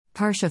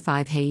Parsha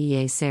 5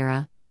 Hayye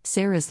Sarah,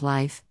 Sarah's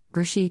life,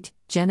 Bereshit,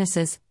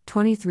 Genesis,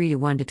 23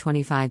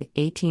 1-25,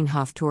 18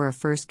 Haftorah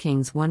 1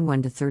 Kings 1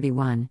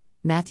 1-31,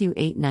 Matthew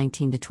 8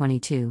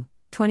 19-22,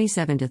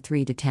 27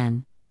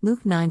 3-10,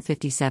 Luke 9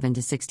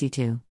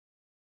 57-62.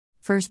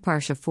 First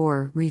Parsha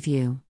 4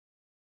 Review.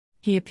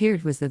 He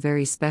appeared was the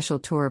very special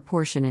Torah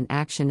portion in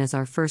action as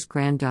our first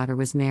granddaughter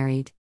was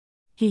married.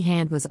 He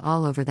hand was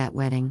all over that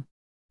wedding.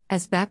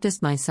 As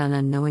Baptist, my son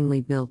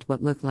unknowingly built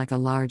what looked like a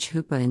large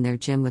chuppah in their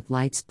gym with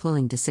lights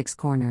pulling to 6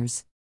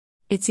 corners.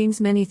 It seems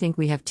many think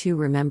we have 2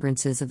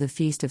 remembrances of the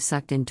Feast of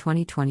Sukkot in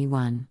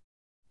 2021.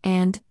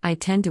 And, I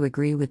tend to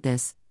agree with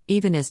this,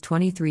 even as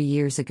 23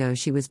 years ago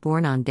she was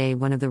born on day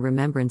 1 of the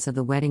remembrance of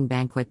the wedding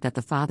banquet that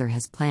the Father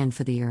has planned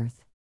for the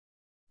earth.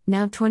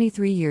 Now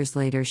 23 years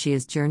later she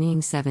is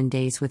journeying 7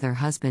 days with her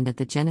husband at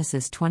the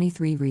Genesis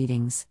 23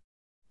 readings.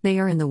 They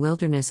are in the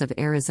wilderness of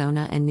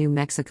Arizona and New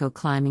Mexico,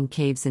 climbing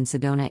caves in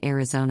Sedona,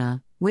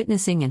 Arizona,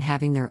 witnessing and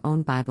having their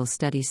own Bible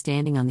study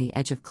standing on the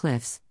edge of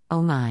cliffs.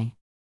 Oh my.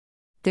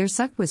 Their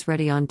sukkah was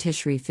ready on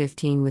Tishri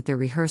 15 with their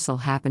rehearsal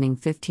happening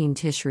 15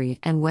 Tishri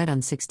and wed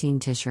on 16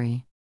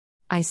 Tishri.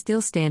 I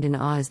still stand in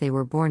awe as they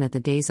were born at the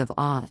days of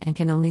awe and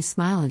can only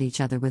smile at each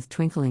other with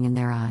twinkling in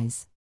their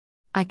eyes.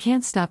 I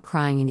can't stop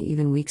crying, and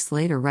even weeks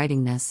later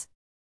writing this.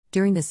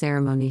 During the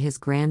ceremony his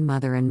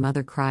grandmother and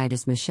mother cried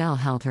as Michelle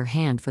held her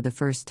hand for the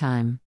first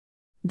time.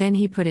 Then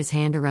he put his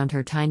hand around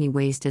her tiny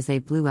waist as they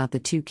blew out the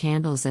 2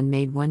 candles and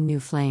made one new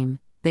flame.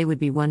 They would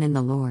be one in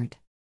the Lord.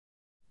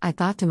 I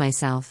thought to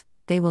myself,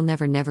 they will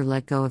never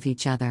let go of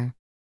each other.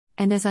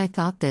 And as I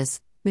thought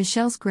this,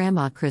 Michelle's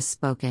grandma Chris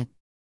spoke it.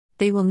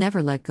 They will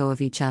never let go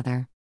of each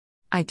other.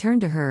 I turned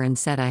to her and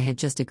said I had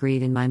just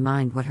agreed in my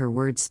mind what her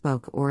words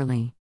spoke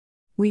orally.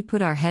 We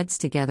put our heads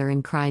together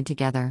and cried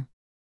together.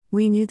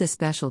 We knew the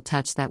special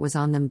touch that was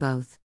on them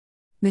both.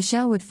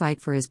 Michelle would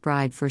fight for his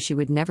bride, for she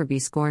would never be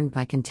scorned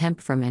by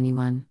contempt from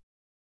anyone.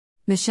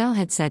 Michelle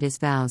had said his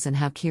vows and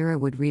how Kira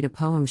would read a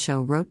poem show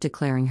wrote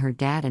declaring her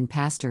dad and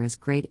pastor as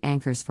great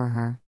anchors for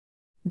her.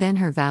 Then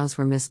her vows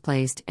were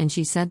misplaced and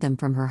she said them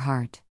from her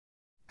heart.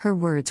 Her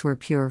words were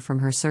pure from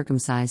her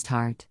circumcised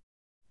heart.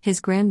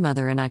 His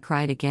grandmother and I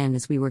cried again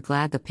as we were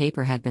glad the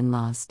paper had been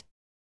lost.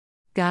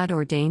 God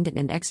ordained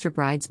an extra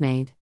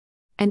bridesmaid.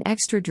 An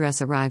extra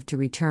dress arrived to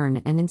return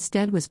and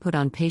instead was put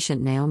on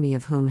patient Naomi,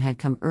 of whom had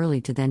come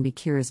early to then be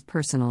Kira's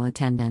personal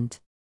attendant.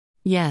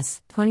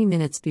 Yes, 20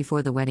 minutes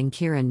before the wedding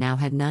Kira now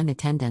had 9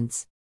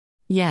 attendants.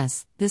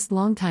 Yes, this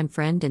longtime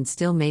friend and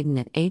still maiden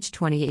at age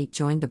 28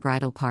 joined the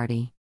bridal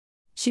party.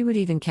 She would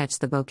even catch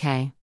the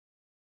bouquet.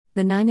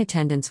 The 9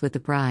 attendants with the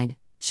bride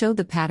showed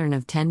the pattern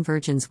of 10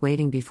 virgins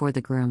waiting before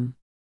the groom.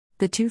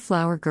 The 2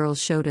 flower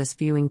girls showed us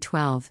viewing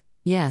 12,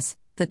 yes,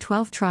 the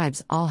 12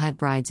 tribes all had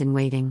brides in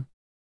waiting.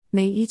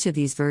 May each of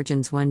these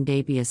virgins one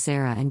day be a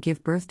Sarah and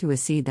give birth to a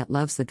seed that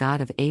loves the God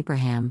of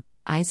Abraham,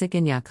 Isaac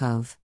and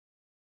Yaakov.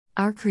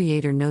 Our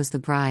Creator knows the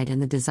bride and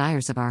the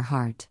desires of our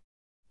heart.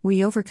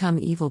 We overcome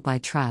evil by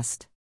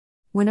trust.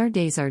 When our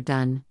days are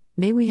done,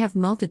 may we have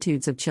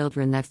multitudes of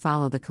children that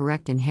follow the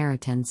correct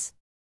inheritance.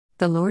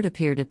 The Lord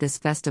appeared at this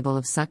festival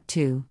of Sukkot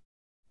too.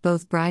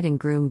 Both bride and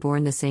groom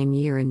born the same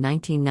year in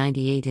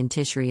 1998 in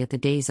Tishri at the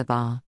days of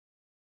awe.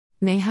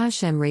 May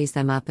Hashem raise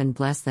them up and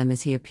bless them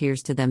as He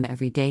appears to them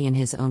every day in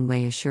His own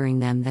way, assuring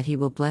them that He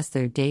will bless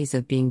their days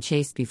of being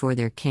chaste before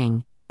their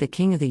King. The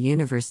King of the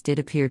universe did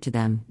appear to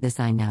them, this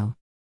I know.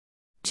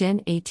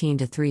 Gen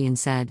 18-3 and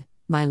said,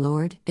 My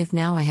Lord, if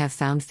now I have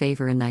found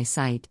favor in Thy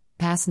sight,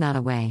 pass not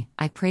away,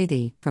 I pray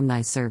Thee, from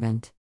Thy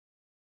servant.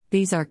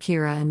 These are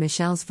Kira and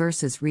Michelle's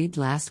verses read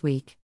last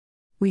week.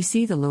 We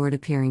see the Lord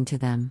appearing to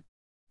them.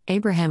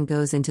 Abraham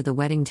goes into the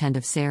wedding tent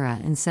of Sarah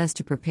and says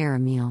to prepare a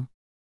meal.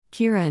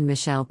 Kira and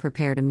Michelle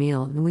prepared a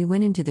meal and we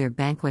went into their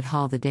banquet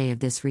hall the day of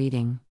this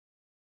reading.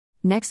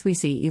 Next we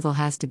see evil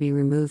has to be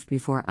removed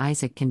before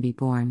Isaac can be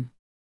born.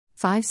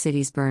 5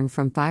 cities burn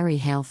from fiery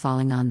hail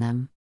falling on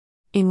them.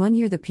 In 1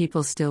 year the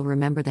people still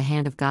remember the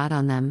hand of God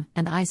on them,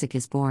 and Isaac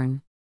is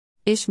born.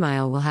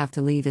 Ishmael will have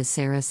to leave as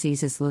Sarah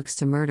seizes looks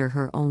to murder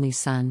her only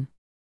son.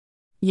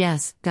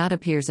 Yes, God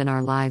appears in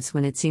our lives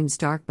when it seems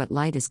dark but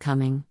light is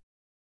coming.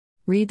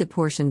 Read the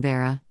portion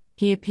Vera,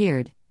 He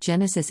appeared,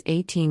 Genesis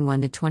 18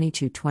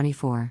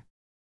 1-22-24.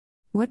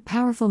 What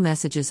powerful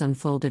messages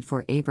unfolded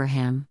for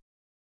Abraham.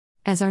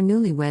 As our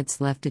newlyweds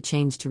left to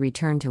change to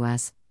return to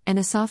us, and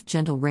a soft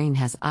gentle rain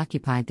has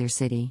occupied their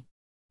city.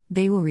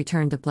 They will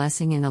return to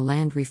blessing in a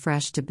land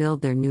refreshed to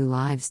build their new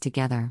lives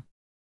together.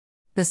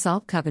 The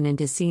salt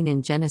covenant is seen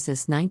in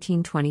Genesis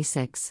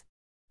 19:26.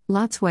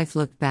 Lot's wife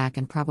looked back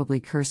and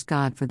probably cursed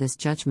God for this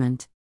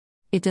judgment.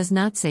 It does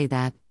not say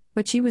that,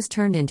 but she was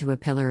turned into a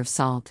pillar of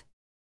salt.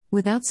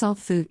 Without salt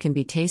food can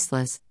be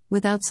tasteless,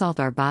 without salt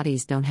our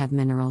bodies don't have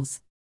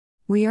minerals.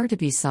 We are to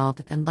be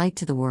salt and light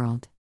to the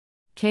world.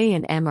 K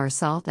and M are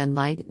salt and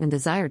light and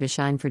desire to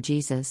shine for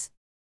Jesus.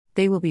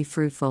 They will be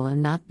fruitful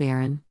and not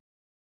barren.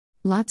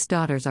 Lot's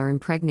daughters are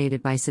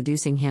impregnated by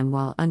seducing him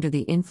while under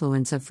the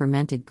influence of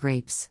fermented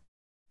grapes.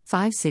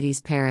 5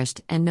 cities perished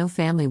and no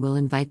family will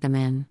invite them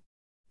in.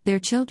 Their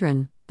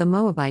children, the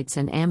Moabites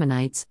and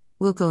Ammonites,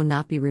 will go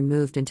not be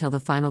removed until the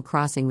final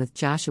crossing with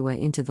Joshua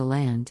into the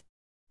land.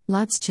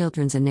 Lot's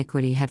children's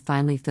iniquity had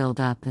finally filled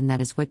up, and that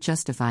is what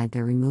justified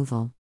their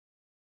removal.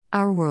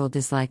 Our world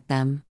is like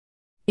them.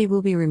 It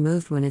will be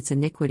removed when its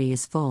iniquity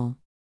is full.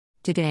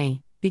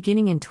 Today,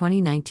 beginning in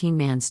 2019,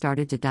 man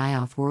started to die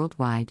off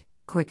worldwide,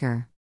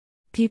 quicker.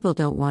 People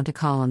don't want to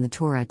call on the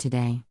Torah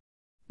today.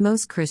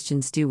 Most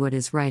Christians do what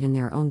is right in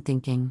their own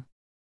thinking.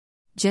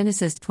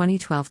 Genesis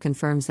 20:12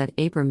 confirms that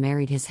Abram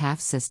married his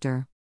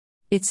half-sister.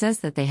 It says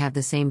that they have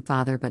the same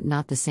father but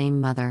not the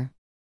same mother.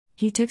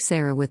 He took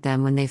Sarah with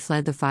them when they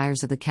fled the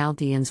fires of the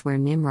Chaldeans where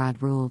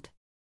Nimrod ruled.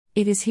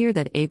 It is here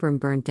that Abram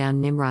burnt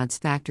down Nimrod's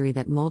factory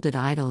that molded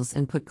idols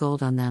and put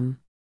gold on them.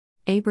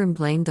 Abram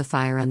blamed the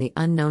fire on the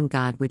unknown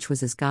God, which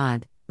was his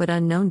God, but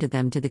unknown to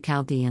them, to the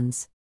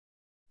Chaldeans.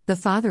 The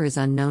Father is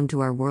unknown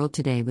to our world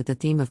today with the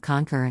theme of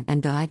conquer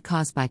and divide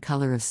caused by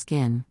color of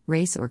skin,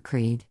 race or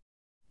creed.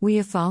 We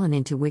have fallen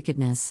into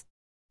wickedness.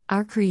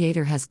 Our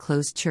Creator has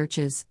closed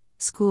churches,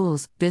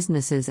 schools,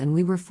 businesses, and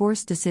we were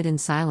forced to sit in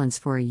silence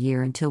for a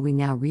year until we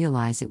now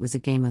realize it was a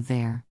game of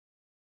air.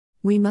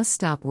 We must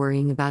stop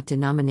worrying about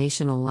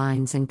denominational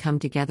lines and come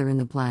together in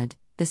the blood,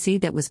 the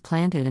seed that was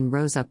planted and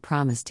rose up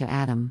promised to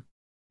Adam.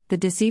 The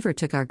deceiver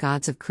took our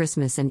gods of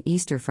Christmas and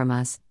Easter from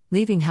us,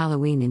 leaving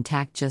Halloween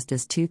intact just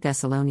as 2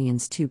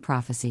 Thessalonians 2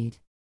 prophesied.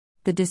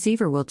 The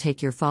deceiver will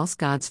take your false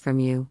gods from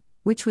you,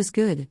 which was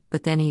good,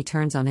 but then he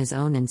turns on his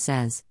own and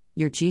says,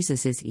 your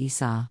Jesus is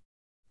Esau.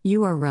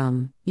 You are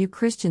Rome, you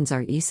Christians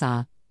are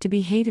Esau, to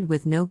be hated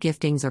with no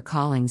giftings or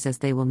callings, as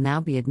they will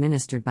now be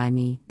administered by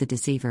me, the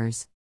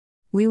deceivers.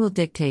 We will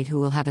dictate who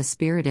will have a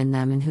spirit in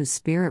them and whose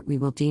spirit we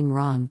will deem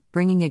wrong,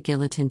 bringing a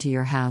guillotine to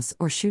your house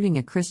or shooting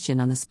a Christian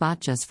on the spot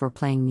just for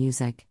playing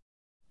music.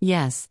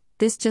 Yes,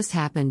 this just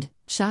happened,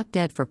 shot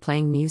dead for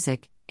playing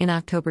music, in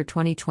October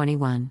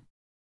 2021.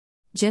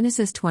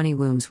 Genesis 20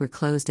 wombs were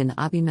closed in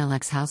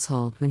Abimelech's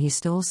household when he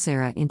stole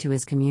Sarah into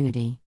his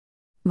community.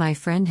 My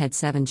friend had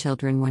 7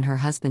 children when her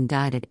husband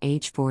died at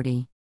age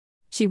 40.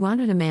 She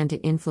wanted a man to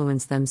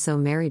influence them, so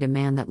married a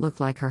man that looked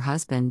like her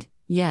husband,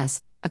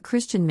 yes, a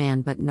Christian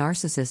man but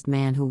narcissist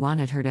man who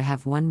wanted her to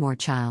have one more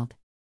child.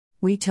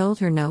 We told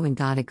her no and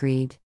God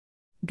agreed.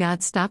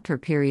 God stopped her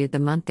period the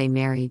month they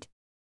married.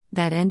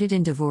 That ended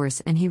in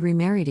divorce, and he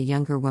remarried a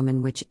younger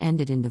woman, which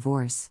ended in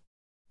divorce.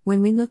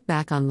 When we look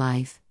back on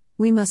life,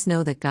 we must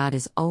know that God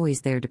is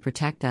always there to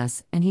protect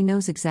us, and he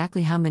knows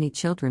exactly how many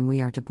children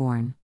we are to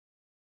born.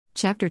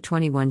 Chapter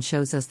 21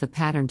 shows us the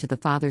pattern to the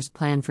Father's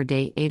plan for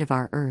day 8 of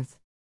our earth.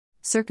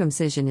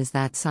 Circumcision is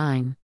that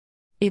sign.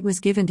 It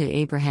was given to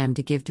Abraham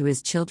to give to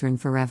his children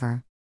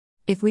forever.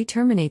 If we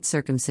terminate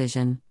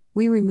circumcision,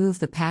 we remove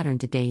the pattern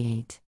to day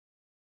 8.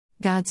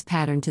 God's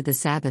pattern to the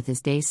Sabbath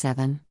is day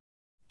 7.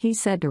 He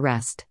said to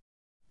rest.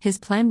 His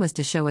plan was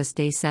to show us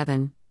day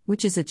 7,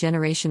 which is a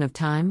generation of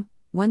time,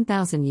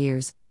 1,000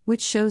 years,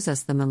 which shows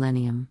us the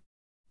millennium.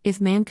 If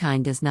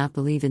mankind does not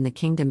believe in the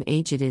kingdom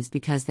age, it is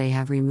because they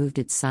have removed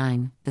its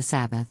sign, the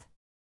Sabbath.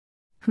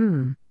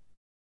 And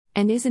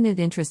isn't it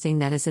interesting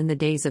that as in the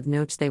days of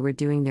Noach they were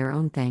doing their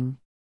own thing?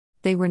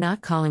 They were not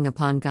calling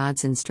upon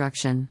God's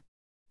instruction.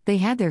 They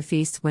had their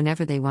feasts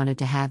whenever they wanted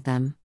to have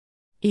them.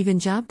 Even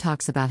Job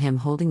talks about him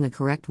holding the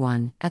correct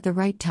one, at the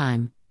right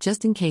time,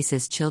 just in case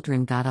his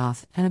children got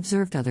off and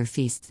observed other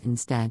feasts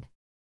instead.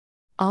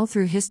 All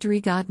through history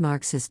God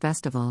marks his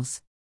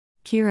festivals.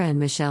 Kira and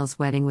Michelle's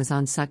wedding was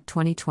on Sukkot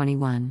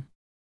 2021.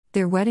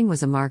 Their wedding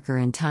was a marker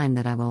in time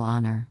that I will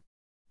honor.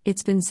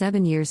 It's been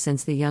 7 years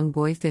since the young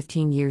boy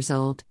 15 years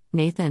old,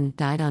 Nathan,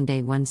 died on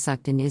day 1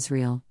 Sukkot in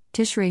Israel,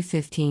 Tishrei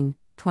 15,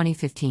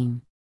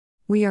 2015.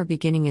 We are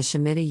beginning a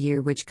Shemitah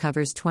year which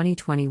covers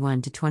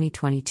 2021 to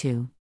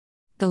 2022.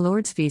 The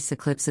Lord's feast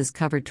eclipses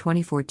covered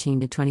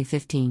 2014 to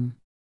 2015.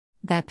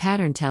 That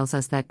pattern tells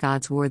us that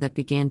God's war that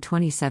began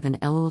 27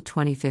 Elul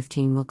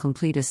 2015 will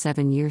complete a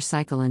 7-year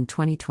cycle in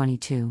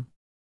 2022.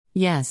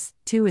 Yes,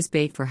 2 is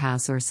bait for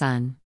house or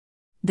sun.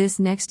 This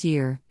next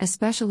year,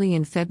 especially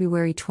in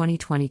February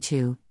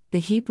 2022, the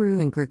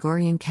Hebrew and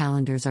Gregorian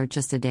calendars are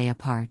just a day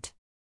apart.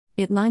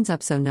 It lines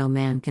up so no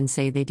man can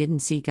say they didn't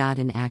see God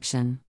in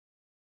action.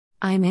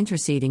 I am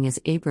interceding as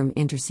Abram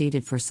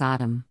interceded for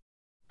Sodom.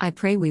 I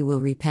pray we will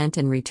repent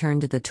and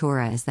return to the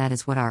Torah, as that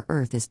is what our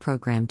earth is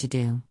programmed to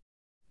do.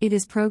 It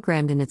is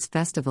programmed in its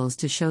festivals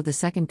to show the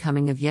second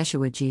coming of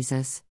Yeshua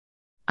Jesus.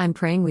 I'm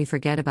praying we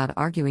forget about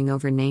arguing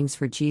over names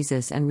for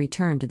Jesus and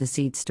return to the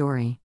seed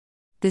story.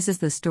 This is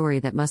the story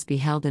that must be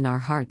held in our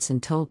hearts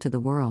and told to the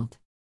world.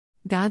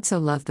 God so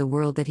loved the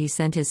world that he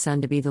sent his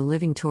Son to be the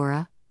living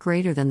Torah,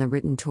 greater than the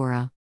written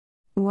Torah.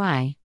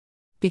 Why?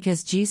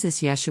 Because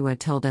Jesus Yeshua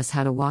told us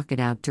how to walk it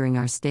out during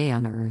our stay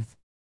on earth.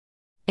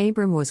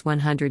 Abram was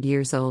 100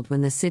 years old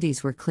when the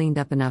cities were cleaned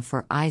up enough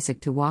for Isaac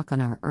to walk on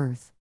our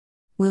earth.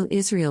 Will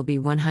Israel be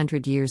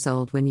 100 years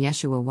old when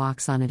Yeshua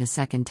walks on it a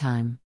second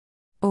time?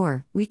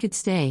 Or, we could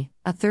stay,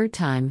 a third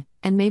time,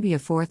 and maybe a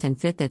fourth and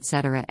fifth,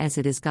 etc., as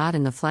it is God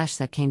in the flesh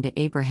that came to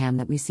Abraham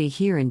that we see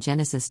here in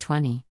Genesis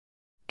 20.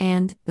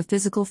 And, the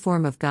physical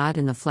form of God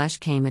in the flesh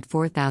came at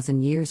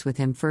 4,000 years with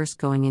him first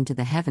going into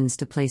the heavens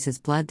to place his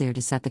blood there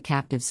to set the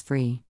captives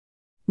free.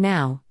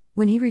 Now,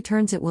 when he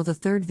returns it will the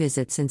third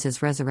visit since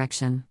his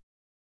resurrection.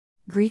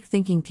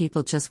 Greek-thinking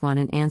people just want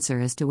an answer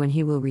as to when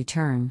he will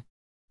return.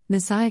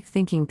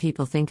 Messiah-thinking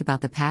people think about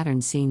the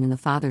pattern seen in the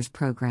Father's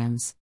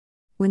programs.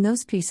 When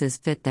those pieces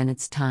fit, then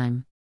it's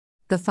time.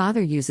 The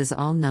Father uses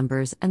all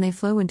numbers and they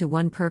flow into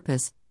one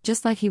purpose,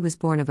 just like he was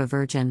born of a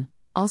virgin,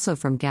 also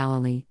from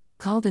Galilee,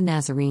 called a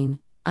Nazarene,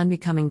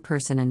 unbecoming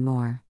person and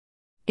more.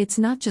 It's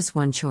not just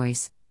one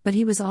choice, but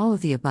he was all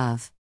of the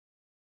above.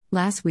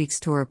 Last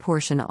week's Torah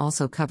portion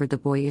also covered the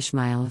boy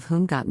Ishmael, of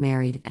whom got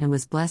married and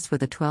was blessed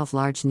with the 12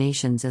 large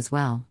nations as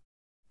well.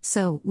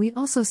 So, we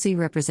also see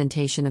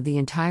representation of the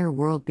entire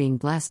world being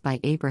blessed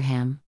by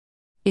Abraham.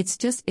 It's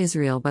just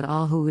Israel, but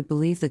all who would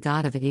believe the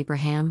God of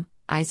Abraham,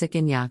 Isaac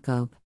and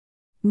Jacob.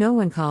 No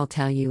one can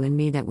tell you and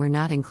me that we're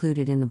not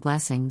included in the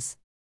blessings.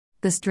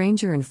 The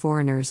stranger and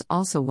foreigners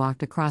also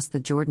walked across the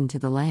Jordan to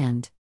the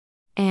land.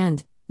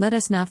 And, let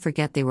us not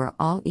forget, they were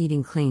all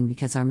eating clean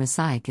because our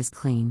Messiah is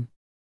clean.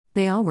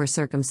 They all were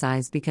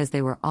circumcised because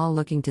they were all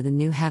looking to the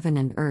new heaven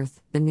and earth,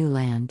 the new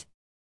land.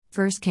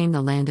 First came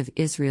the land of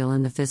Israel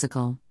in the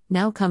physical,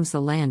 now comes the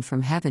land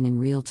from heaven in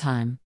real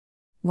time.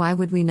 Why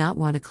would we not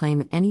want to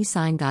claim any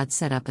sign God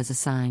set up as a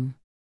sign?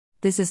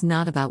 This is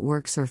not about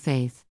works or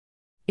faith.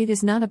 It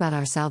is not about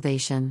our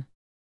salvation.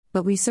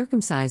 But we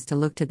circumcise to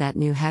look to that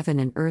new heaven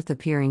and earth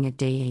appearing at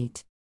day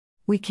 8.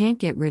 We can't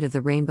get rid of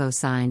the rainbow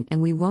sign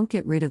and we won't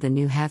get rid of the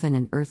new heaven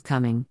and earth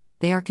coming,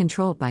 they are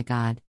controlled by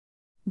God.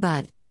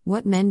 But,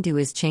 what men do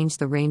is change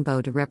the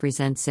rainbow to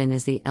represent sin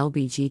as the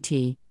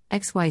LBGT,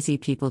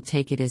 XYZ people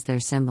take it as their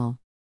symbol.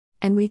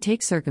 And we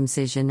take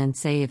circumcision and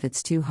say if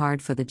it's too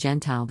hard for the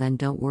Gentile then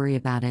don't worry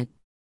about it.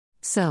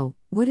 So,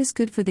 what is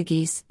good for the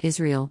geese,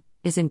 Israel,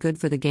 isn't good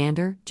for the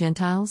gander,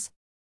 Gentiles?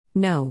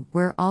 No,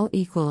 we're all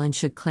equal and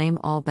should claim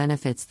all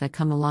benefits that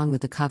come along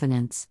with the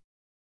covenants.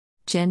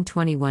 Gen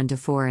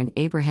 21-4 And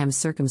Abraham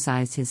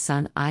circumcised his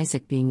son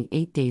Isaac being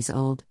 8 days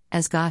old,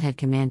 as God had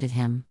commanded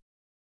him.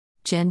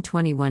 Gen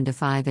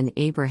 21-5 And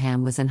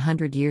Abraham was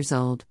 100 years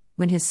old,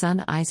 when his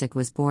son Isaac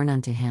was born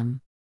unto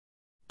him.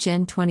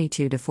 Gen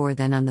 22-4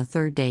 Then on the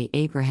third day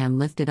Abraham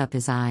lifted up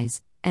his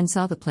eyes, and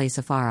saw the place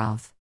afar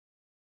off.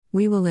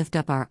 We will lift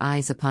up our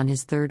eyes upon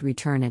his third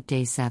return at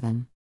day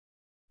 7.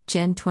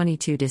 Gen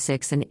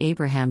 22-6 And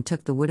Abraham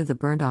took the wood of the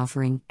burnt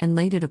offering, and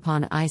laid it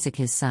upon Isaac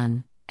his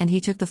son, and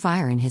he took the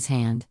fire in his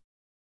hand.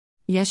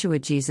 Yeshua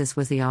Jesus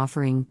was the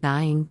offering,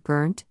 dying,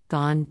 burnt,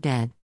 gone,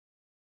 dead.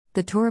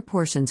 The Torah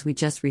portions we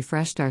just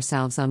refreshed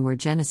ourselves on were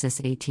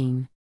Genesis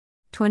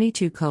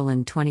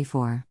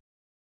 18:22-24.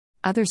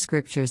 Other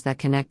scriptures that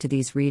connect to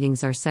these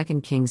readings are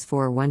 2 Kings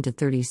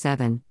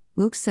 4:1-37,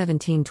 Luke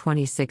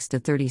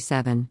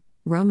 17:26-37,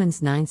 Romans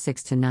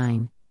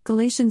 9:6-9,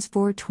 Galatians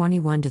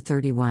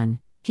 4:21-31,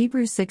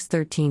 Hebrews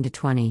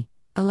 6:13-20,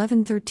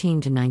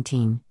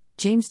 11:13-19,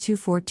 James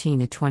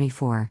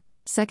 2:14-24,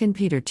 2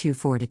 Peter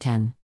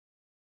 2:4-10.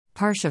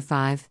 Parsha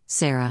 5,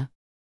 Sarah.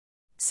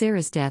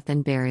 Sarah's death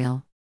and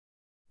burial.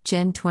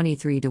 Gen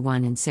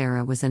 23-1 And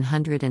Sarah was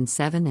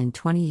 107 and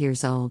 20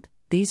 years old,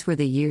 these were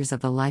the years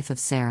of the life of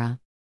Sarah.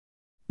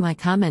 My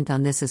comment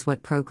on this is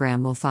what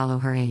program will follow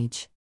her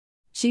age.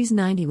 She's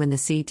 90 when the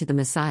seed to the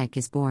Messiah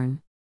is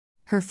born.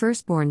 Her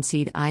firstborn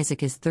seed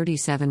Isaac is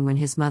 37 when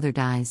his mother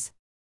dies.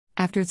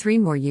 After 3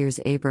 more years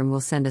Abram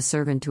will send a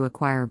servant to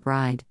acquire a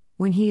bride,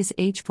 when he is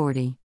age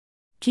 40.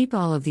 Keep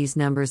all of these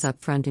numbers up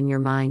front in your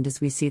mind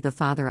as we see the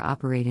Father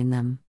operate in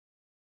them.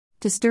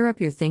 To stir up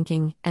your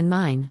thinking, and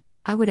mine,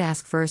 I would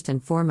ask first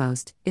and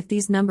foremost, if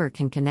these numbers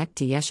can connect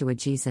to Yeshua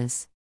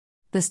Jesus.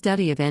 The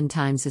study of end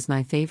times is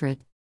my favorite.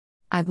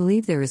 I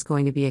believe there is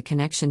going to be a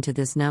connection to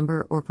this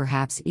number or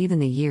perhaps even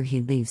the year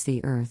he leaves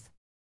the earth.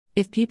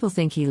 If people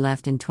think he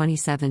left in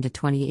 27 to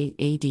 28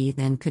 AD,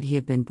 then could he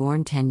have been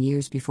born 10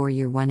 years before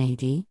year 1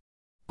 AD?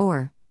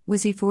 Or,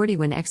 was he 40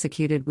 when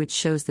executed, which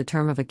shows the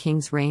term of a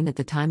king's reign at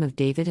the time of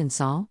David and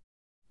Saul?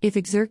 If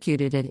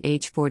executed at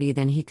age 40,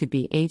 then he could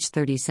be age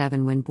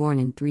 37 when born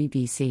in 3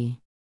 BC.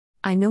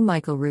 I know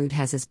Michael Rood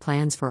has his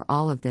plans for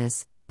all of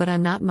this, but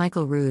I'm not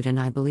Michael Rood and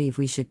I believe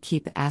we should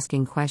keep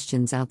asking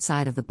questions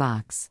outside of the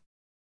box.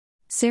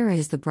 Sarah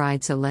is the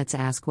bride, so let's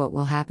ask what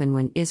will happen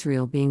when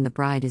Israel, being the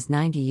bride, is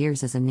 90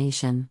 years as a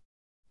nation.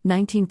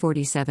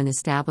 1947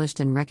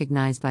 Established and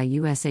recognized by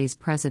USA's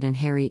President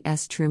Harry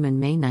S. Truman,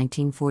 May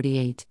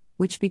 1948,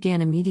 which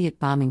began immediate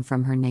bombing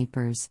from her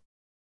neighbors.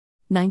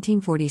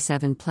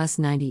 1947 plus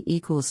 90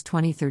 equals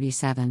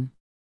 2037.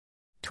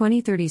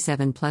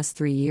 2037 plus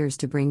 3 years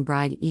to bring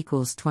bride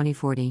equals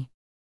 2040.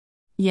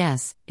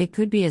 Yes, it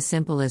could be as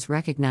simple as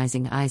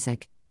recognizing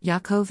Isaac,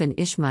 Yaakov and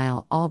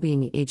Ishmael all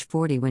being age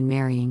 40 when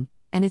marrying,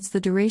 and it's the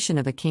duration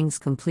of a king's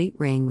complete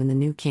reign when the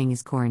new king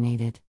is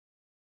coronated.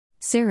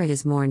 Sarah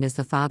is mourned as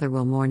the Father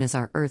will mourn as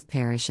our earth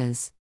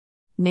perishes.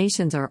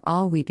 Nations are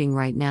all weeping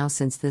right now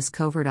since this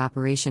covert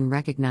operation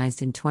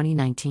recognized in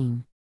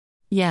 2019.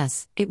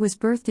 Yes, it was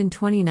birthed in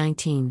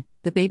 2019,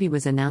 The baby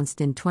was announced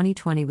in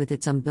 2020 with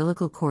its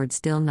umbilical cord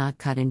still not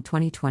cut in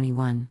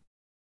 2021.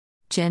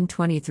 Gen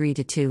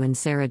 23-2 And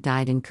Sarah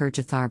died in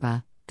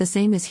Kirjatharba, the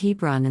same as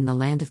Hebron in the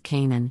land of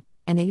Canaan,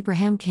 and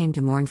Abraham came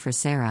to mourn for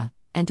Sarah,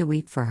 and to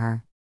weep for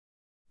her.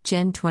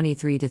 Gen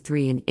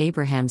 23-3 And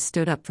Abraham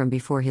stood up from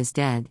before his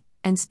dead,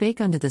 and spake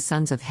unto the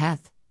sons of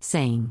Heth,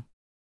 saying,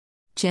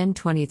 Gen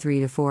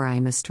 23-4 I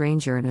am a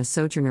stranger and a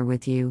sojourner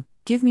with you,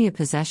 give me a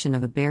possession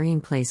of a burying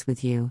place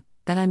with you,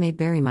 that I may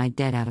bury my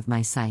dead out of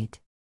my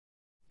sight.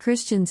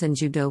 Christians and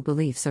Judo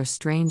beliefs are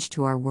strange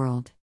to our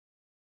world.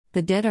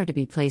 The dead are to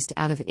be placed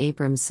out of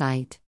Abram's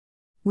sight.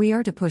 We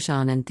are to push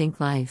on and think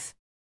life.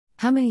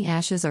 How many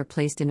ashes are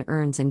placed in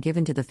urns and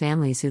given to the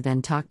families who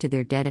then talk to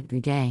their dead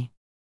every day?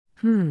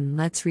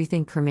 Let's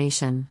rethink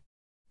cremation.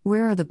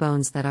 Where are the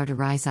bones that are to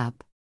rise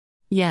up?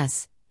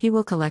 Yes, he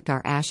will collect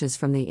our ashes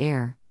from the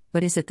air,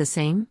 but is it the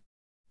same?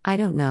 I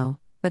don't know,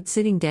 but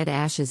sitting dead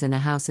ashes in a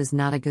house is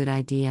not a good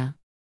idea.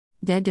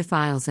 Dead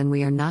defiles and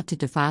we are not to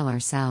defile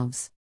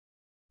ourselves.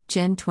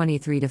 Gen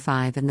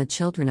 23-5 And the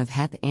children of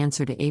Heth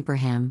answered to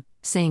Abraham,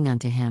 saying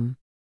unto him,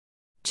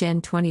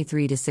 Gen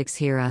 23-6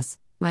 Hear us,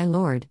 my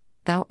Lord,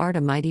 thou art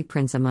a mighty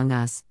prince among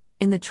us,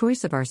 in the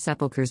choice of our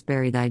sepulchres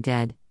bury thy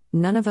dead,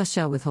 none of us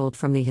shall withhold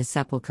from thee his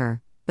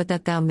sepulchre, but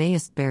that thou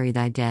mayest bury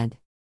thy dead.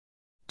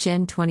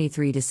 Gen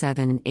 23-7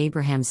 And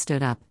Abraham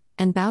stood up,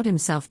 and bowed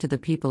himself to the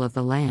people of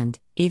the land,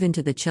 even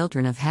to the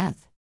children of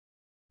Heth.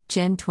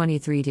 Gen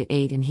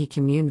 23-8 And he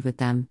communed with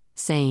them,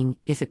 saying,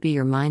 If it be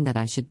your mind that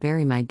I should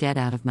bury my dead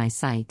out of my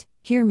sight,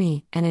 hear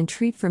me, and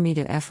entreat for me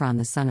to Ephron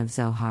the son of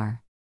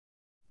Zohar.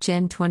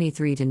 Gen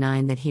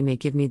 23-9 That he may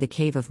give me the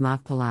cave of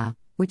Machpelah,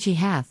 which he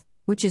hath,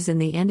 which is in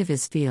the end of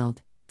his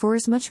field, for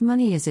as much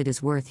money as it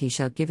is worth he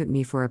shall give it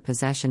me for a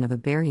possession of a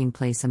burying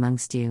place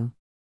amongst you.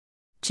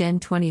 Gen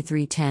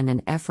 23-10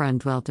 And Ephron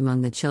dwelt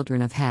among the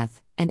children of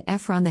Heth, and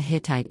Ephron the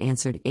Hittite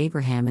answered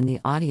Abraham in the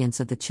audience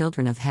of the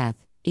children of Heth,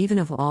 even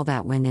of all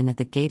that went in at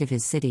the gate of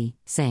his city,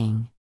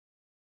 saying,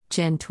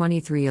 Gen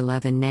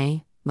 23-11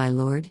 Nay, my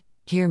Lord,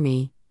 hear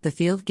me, the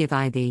field give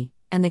I thee,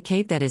 and the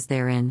cave that is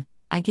therein,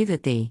 I give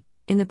it thee,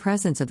 in the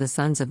presence of the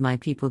sons of my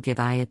people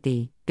give I it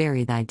thee,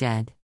 bury thy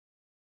dead.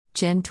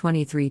 Gen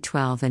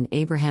 23-12 And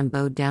Abraham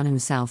bowed down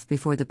himself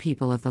before the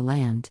people of the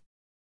land.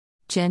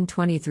 Gen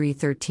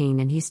 23-13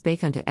 And he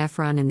spake unto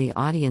Ephron in the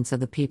audience of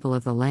the people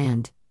of the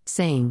land,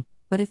 saying,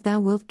 But if thou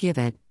wilt give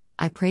it,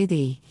 I pray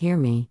thee, hear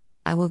me,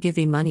 I will give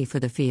thee money for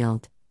the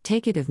field,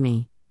 take it of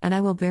me, and I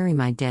will bury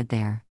my dead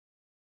there.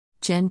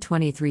 Gen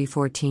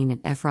 23-14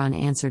 And Ephron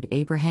answered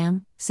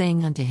Abraham,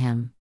 saying unto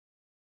him,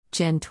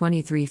 Gen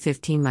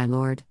 23-15 My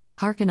Lord,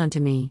 hearken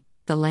unto me,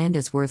 the land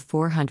is worth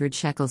 400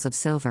 shekels of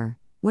silver,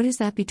 what is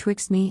that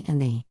betwixt me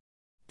and thee?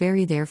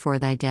 Bury therefore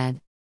thy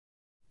dead.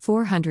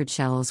 400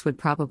 shekels would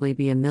probably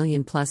be $1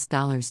 million+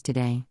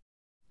 today.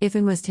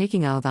 Iphan was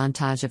taking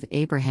advantage of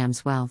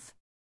Abraham's wealth.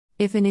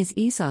 Iphan is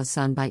Esau's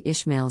son by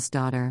Ishmael's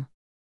daughter.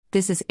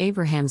 This is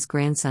Abraham's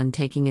grandson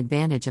taking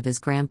advantage of his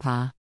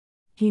grandpa.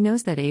 He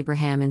knows that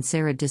Abraham and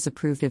Sarah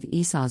disapproved of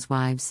Esau's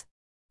wives.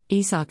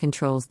 Esau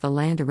controls the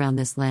land around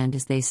this land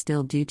as they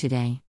still do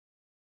today.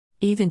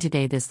 Even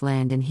today this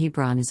land in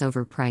Hebron is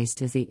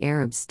overpriced as the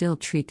Arabs still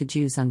treat the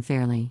Jews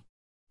unfairly.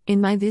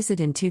 In my visit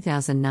in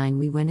 2009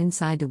 we went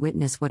inside to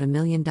witness what $1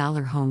 million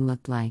home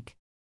looked like.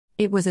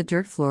 It was a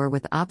dirt floor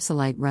with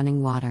obsolete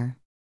running water.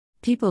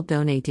 People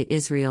donate to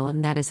Israel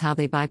and that is how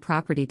they buy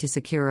property to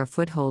secure a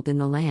foothold in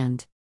the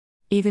land.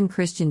 Even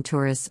Christian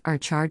tourists are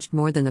charged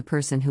more than the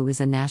person who is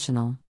a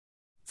national.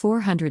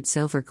 400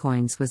 silver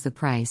coins was the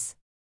price.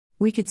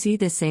 We could see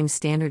this same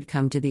standard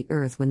come to the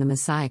earth when the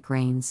Messiah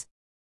reigns.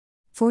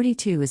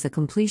 42 is the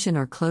completion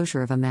or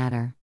closure of a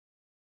matter.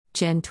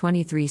 Gen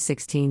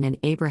 23:16 And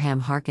Abraham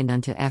hearkened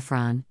unto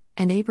Ephron,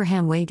 and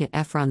Abraham weighed to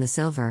Ephron the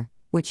silver,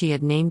 which he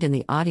had named in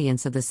the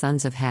audience of the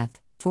sons of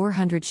Heth,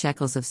 400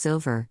 shekels of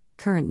silver,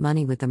 current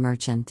money with the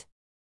merchant.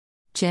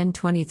 Gen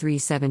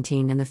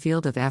 23:17 And the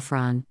field of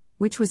Ephron,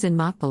 which was in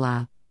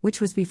Machpelah,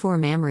 which was before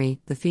Mamre,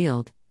 the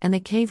field, and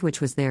the cave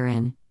which was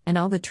therein, and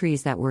all the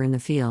trees that were in the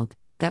field,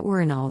 that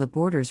were in all the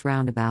borders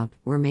round about,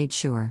 were made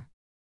sure.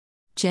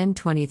 Gen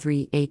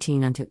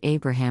 23:18 Unto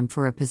Abraham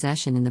for a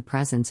possession in the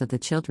presence of the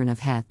children of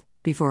Heth,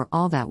 before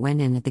all that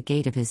went in at the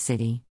gate of his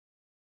city.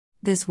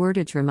 This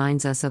wordage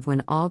reminds us of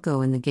when all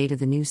go in the gate of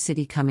the new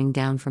city coming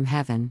down from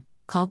heaven,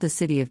 called the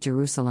City of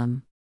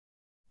Jerusalem.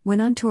 When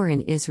on tour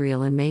in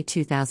Israel in May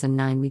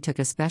 2009 we took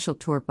a special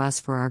tour bus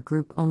for our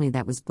group only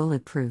that was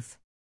bulletproof.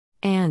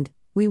 And,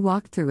 we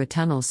walked through a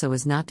tunnel so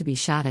as not to be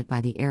shot at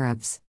by the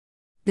Arabs.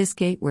 This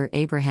gate where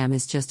Abraham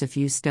is just a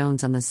few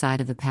stones on the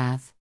side of the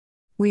path.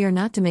 We are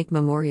not to make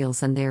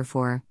memorials and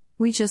therefore,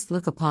 we just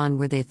look upon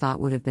where they thought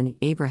would have been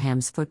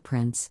Abraham's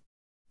footprints.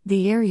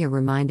 The area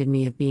reminded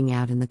me of being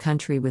out in the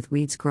country with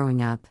weeds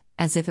growing up,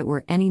 as if it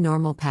were any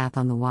normal path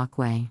on the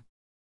walkway.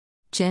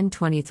 Gen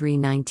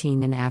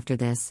 23:19 And after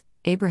this,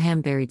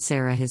 Abraham buried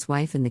Sarah his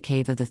wife in the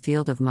cave of the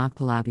field of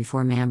Machpelah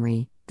before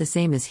Mamre, the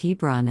same as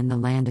Hebron in the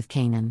land of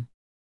Canaan.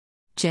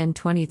 Gen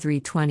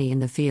 23:20 In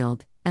the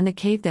field, and the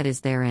cave that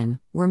is therein,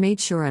 were made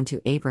sure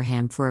unto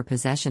Abraham for a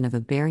possession of a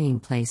burying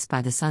place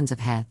by the sons of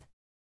Heth.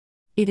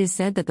 It is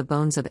said that the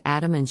bones of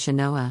Adam and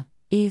Shanoah,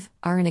 Eve,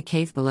 are in a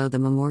cave below the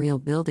memorial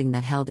building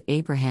that held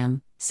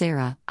Abraham,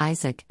 Sarah,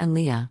 Isaac, and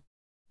Leah.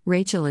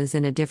 Rachel is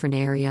in a different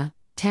area,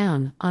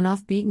 town, on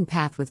off-beaten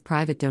path with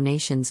private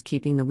donations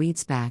keeping the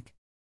weeds back.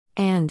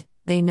 And,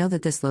 they know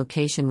that this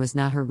location was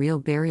not her real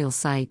burial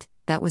site,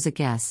 that was a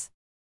guess.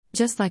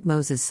 Just like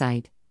Moses'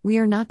 site, we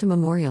are not to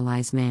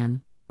memorialize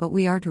man, but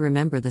we are to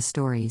remember the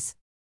stories.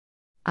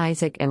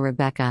 Isaac and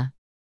Rebekah.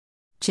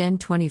 Gen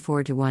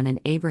 24:1 And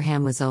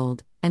Abraham was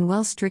old, and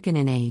well stricken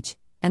in age,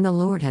 and the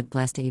Lord had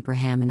blessed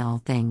Abraham in all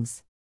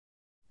things.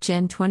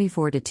 Gen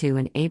 24:2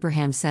 And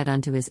Abraham said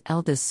unto his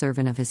eldest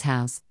servant of his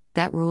house,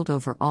 that ruled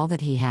over all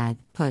that he had,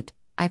 Put,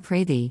 I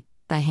pray thee,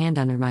 thy hand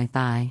under my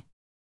thigh.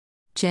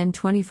 Gen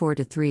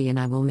 24:3 And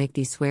I will make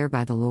thee swear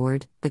by the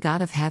Lord, the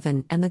God of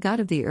heaven and the God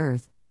of the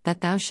earth,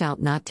 that thou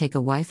shalt not take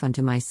a wife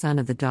unto my son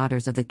of the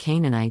daughters of the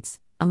Canaanites,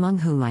 among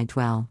whom I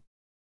dwell.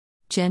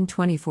 Gen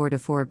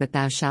 24:4 But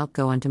thou shalt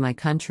go unto my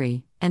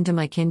country, and to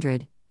my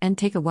kindred, and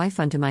take a wife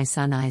unto my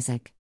son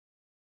Isaac.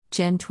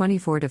 Gen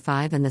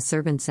 24:5 And the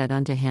servant said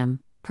unto him,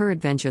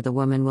 Peradventure the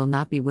woman will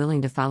not be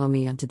willing to follow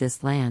me unto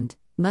this land,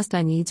 must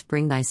I needs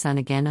bring thy son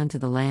again unto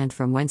the land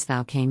from whence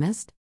thou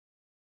camest?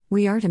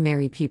 We are to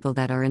marry people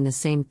that are in the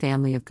same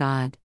family of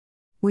God.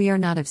 We are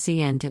not of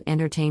CN to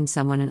entertain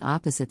someone in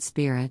opposite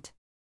spirit.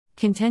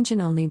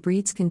 Contention only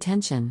breeds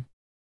contention.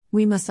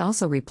 We must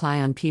also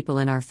reply on people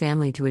in our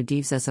family to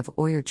advise us of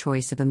our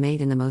choice of a mate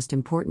in the most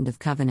important of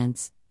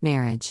covenants,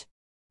 marriage.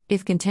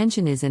 If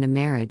contention is in a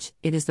marriage,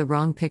 it is the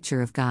wrong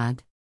picture of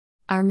God.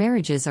 Our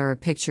marriages are a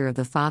picture of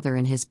the Father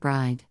and His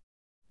bride.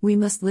 We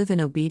must live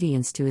in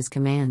obedience to His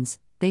commands,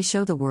 they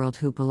show the world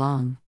who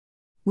belong.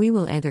 We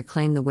will either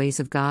claim the ways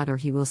of God or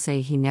He will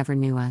say He never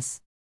knew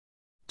us.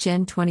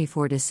 Gen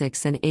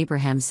 24:6 And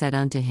Abraham said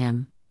unto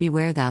him,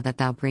 Beware thou that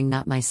thou bring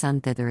not my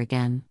son thither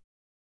again.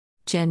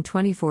 Gen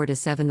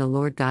 24:7 The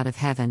Lord God of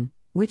heaven,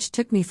 which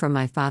took me from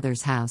my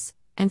father's house,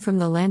 and from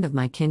the land of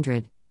my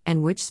kindred,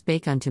 and which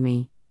spake unto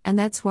me, and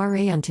that sware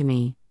unto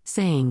me,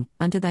 saying,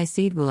 Unto thy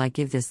seed will I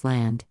give this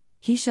land,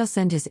 he shall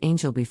send his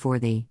angel before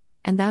thee,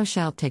 and thou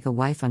shalt take a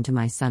wife unto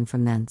my son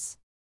from thence.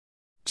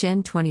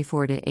 Gen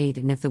 24:8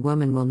 And if the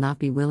woman will not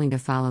be willing to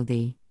follow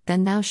thee,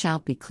 then thou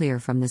shalt be clear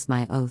from this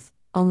my oath,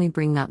 only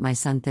bring not my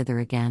son thither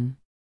again.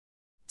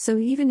 So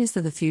even if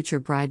the future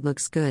bride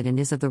looks good and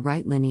is of the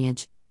right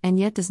lineage, and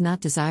yet does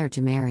not desire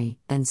to marry,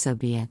 then so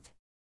be it.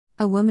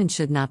 A woman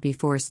should not be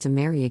forced to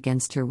marry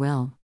against her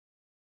will.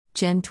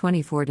 Gen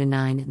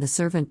 24:9 The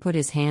servant put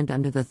his hand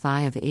under the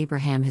thigh of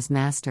Abraham his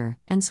master,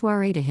 and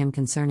sware to him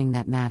concerning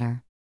that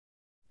matter.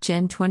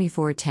 Gen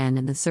 24:10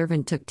 And the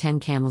servant took 10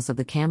 camels of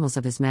the camels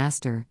of his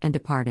master, and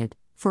departed,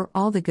 for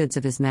all the goods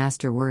of his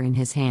master were in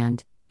his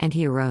hand, and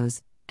he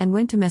arose, and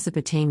went to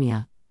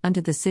Mesopotamia, unto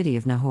the city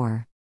of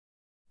Nahor.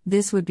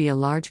 This would be a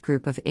large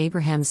group of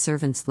Abraham's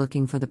servants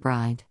looking for the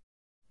bride.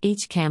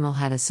 Each camel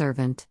had a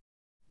servant.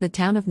 The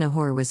town of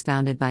Nahor was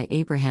founded by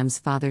Abraham's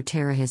father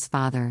Terah his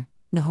father,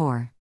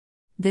 Nahor.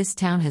 This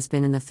town has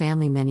been in the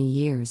family many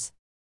years.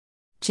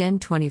 Gen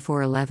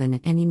 24:11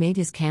 And he made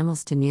his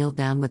camels to kneel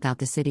down without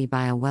the city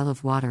by a well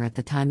of water at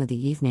the time of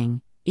the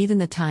evening, even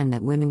the time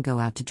that women go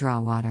out to draw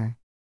water.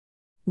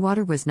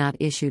 Water was not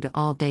issued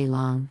all day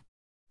long.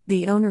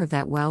 The owner of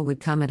that well would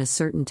come at a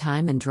certain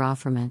time and draw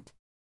from it.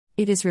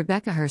 It is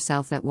Rebekah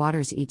herself that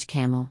waters each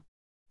camel.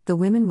 The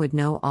women would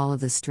know all of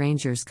the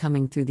strangers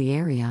coming through the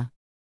area.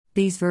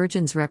 These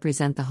virgins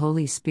represent the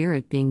Holy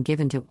Spirit being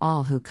given to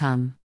all who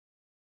come.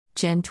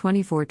 Gen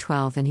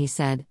 24:12 And he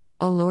said,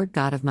 O Lord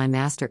God of my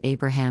master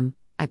Abraham,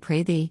 I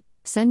pray thee,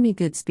 send me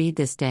good speed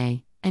this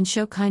day, and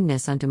show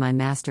kindness unto my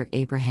master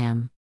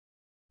Abraham.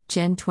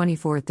 Gen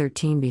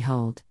 24:13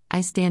 Behold,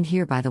 I stand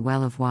here by the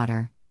well of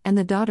water, and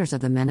the daughters of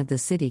the men of the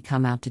city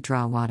come out to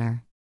draw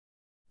water.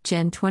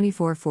 Gen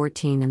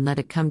 24:14 And let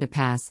it come to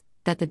pass,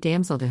 that the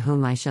damsel to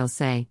whom I shall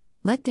say,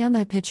 Let down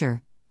thy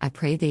pitcher, I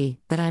pray thee,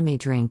 that I may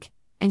drink,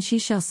 and she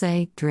shall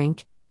say,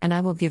 Drink, and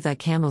I will give thy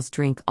camels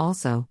drink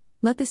also,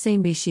 let the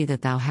same be she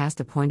that thou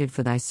hast appointed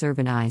for thy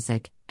servant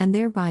Isaac, and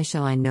thereby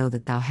shall I know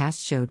that thou hast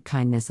showed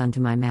kindness unto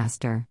my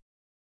master.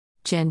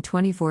 Gen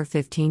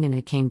 24:15 And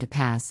it came to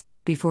pass,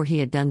 before he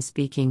had done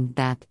speaking,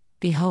 that,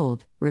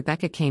 behold,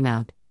 Rebekah came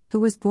out, who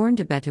was born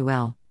to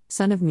Bethuel,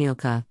 son of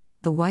Milcah,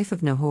 the wife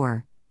of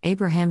Nahor,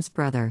 Abraham's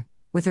brother,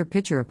 with her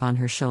pitcher upon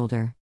her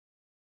shoulder.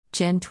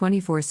 Gen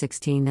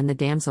 24:16 And the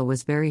damsel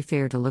was very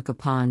fair to look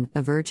upon,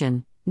 a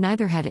virgin,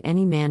 neither had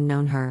any man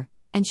known her,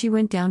 and she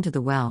went down to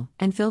the well,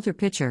 and filled her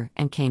pitcher,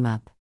 and came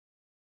up.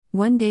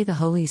 One day the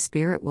Holy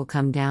Spirit will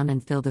come down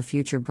and fill the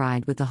future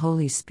bride with the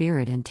Holy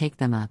Spirit and take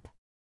them up.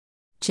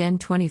 Gen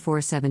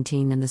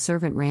 24:17 And the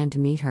servant ran to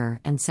meet her,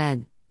 and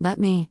said, Let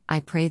me,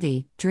 I pray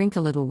thee, drink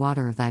a little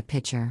water of thy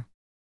pitcher.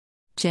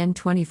 Gen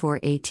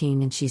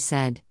 24:18 And she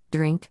said,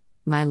 Drink,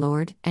 my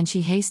lord, and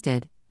she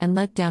hasted, and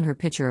let down her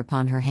pitcher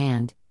upon her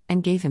hand,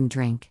 and gave him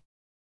drink.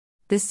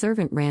 This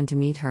servant ran to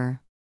meet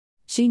her.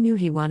 She knew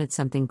he wanted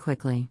something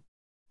quickly.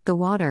 The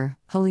water,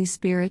 Holy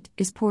Spirit,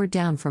 is poured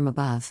down from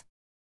above.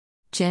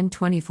 Gen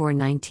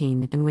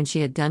 24:19 And when she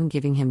had done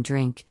giving him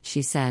drink,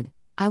 she said,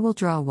 I will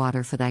draw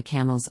water for thy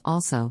camels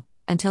also,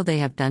 until they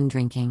have done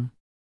drinking.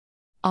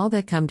 All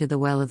that come to the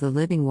well of the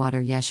living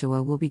water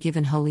Yeshua will be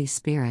given Holy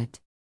Spirit.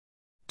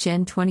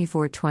 Gen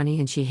 24:20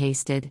 And she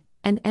hasted,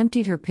 and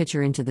emptied her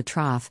pitcher into the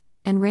trough,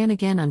 and ran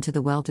again unto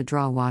the well to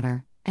draw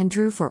water, and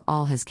drew for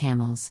all his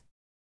camels.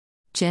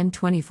 Gen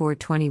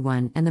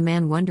 24:21 And the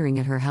man wondering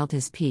at her held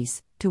his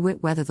peace, to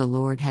wit whether the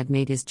Lord had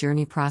made his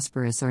journey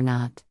prosperous or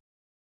not.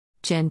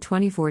 Gen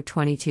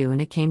 24:22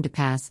 And it came to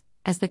pass,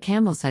 as the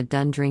camels had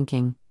done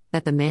drinking,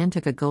 that the man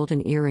took a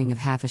golden earring of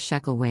half a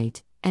shekel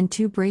weight, and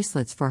 2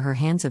 bracelets for her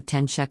hands of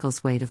 10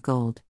 shekels weight of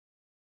gold.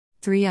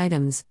 3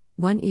 items,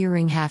 1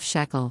 earring half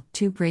shekel,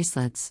 2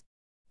 bracelets.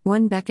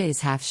 1 beka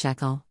is half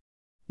shekel.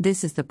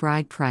 This is the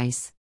bride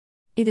price.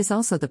 It is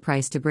also the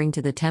price to bring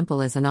to the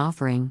temple as an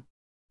offering.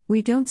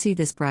 We don't see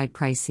this bride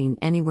price seen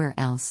anywhere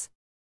else.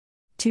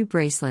 2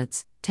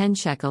 bracelets, 10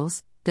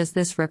 shekels, does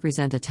this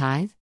represent a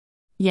tithe?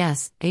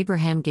 Yes,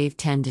 Abraham gave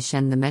 10 to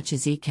Shem the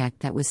Melchizedek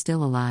that was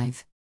still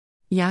alive.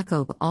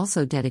 Yaakov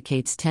also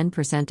dedicates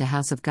 10% to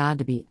house of God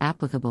to be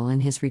applicable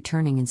in his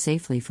returning in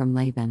safely from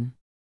Laban.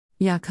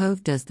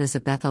 Yaakov does this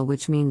at Bethel,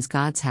 which means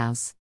God's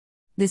house.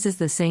 This is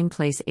the same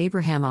place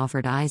Abraham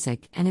offered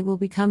Isaac, and it will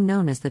become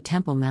known as the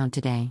Temple Mount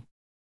today.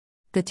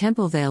 The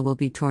temple veil will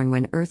be torn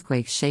when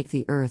earthquakes shake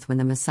the earth when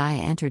the Messiah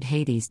entered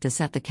Hades to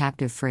set the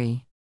captive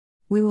free.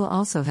 We will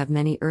also have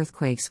many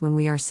earthquakes when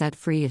we are set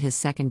free at his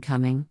second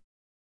coming.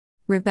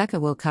 Rebecca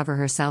will cover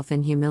herself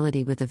in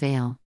humility with a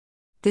veil.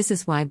 This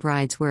is why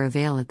brides wear a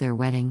veil at their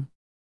wedding.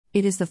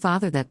 It is the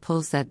father that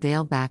pulls that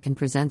veil back and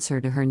presents her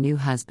to her new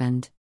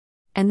husband.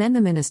 And then the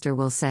minister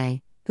will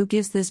say, Who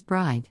gives this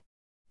bride?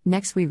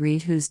 Next we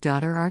read, Whose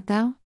daughter art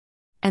thou?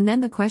 And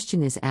then the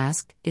question is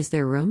asked, Is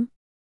there room?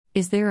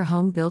 Is there a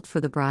home built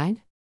for the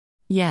bride?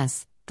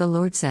 Yes, the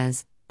Lord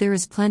says, there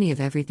is plenty of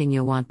everything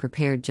you'll want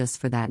prepared just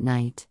for that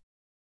night.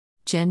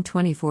 Gen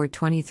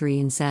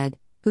 24:23 And said,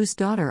 Whose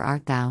daughter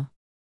art thou?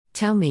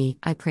 Tell me,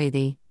 I pray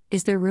thee,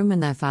 is there room in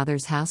thy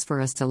father's house for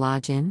us to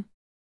lodge in?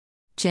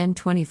 Gen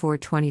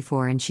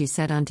 24:24 And she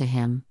said unto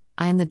him,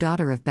 I am the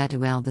daughter of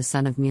Bethuel the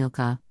son of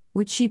Milcah,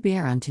 which she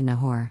bare unto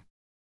Nahor.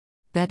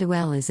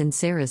 Bethuel is in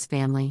Sarah's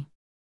family.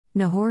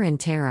 Nahor and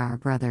Terah are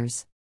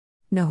brothers.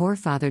 Nahor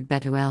fathered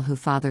Bethuel, who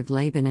fathered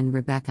Laban and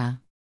Rebekah.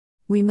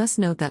 We must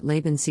note that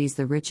Laban sees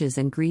the riches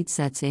and greed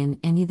sets in,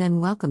 and he then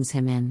welcomes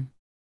him in.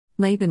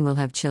 Laban will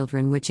have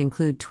children which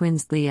include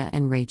twins Leah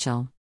and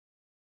Rachel.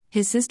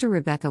 His sister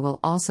Rebekah will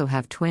also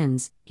have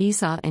twins,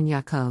 Esau and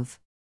Yaakov.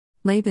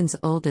 Laban's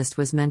oldest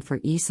was meant for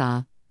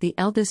Esau, the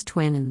eldest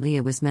twin, and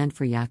Leah was meant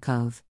for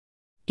Yaakov.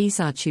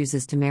 Esau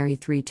chooses to marry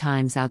 3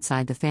 times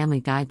outside the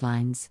family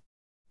guidelines.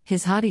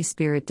 His haughty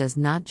spirit does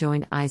not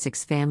join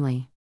Isaac's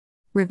family.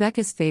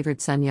 Rebekah's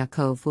favored son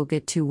Yaakov will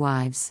get 2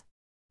 wives.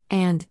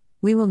 And,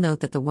 we will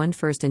note that the one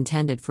first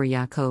intended for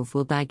Yaakov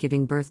will die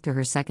giving birth to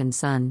her second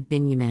son,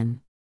 Binyamin.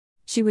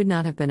 She would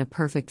not have been a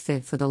perfect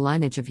fit for the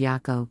lineage of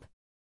Yaakov.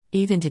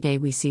 Even today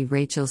we see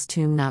Rachel's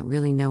tomb not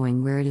really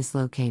knowing where it is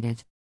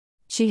located.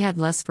 She had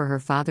lust for her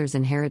father's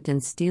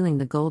inheritance, stealing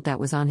the gold that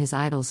was on his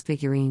idol's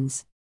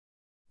figurines.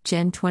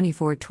 Gen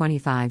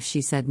 24:25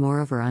 She said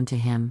moreover unto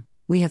him,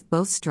 We have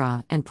both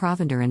straw and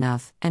provender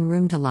enough, and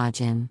room to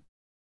lodge in.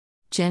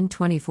 Gen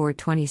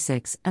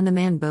 24:26 And the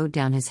man bowed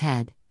down his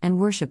head, and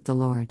worshipped the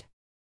Lord.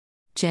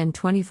 Gen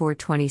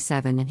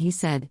 24:27 And he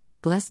said,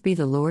 Blessed be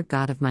the Lord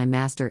God of my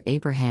master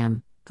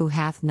Abraham, who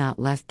hath not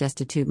left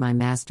destitute my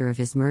master of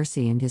his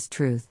mercy and his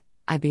truth.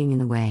 I being in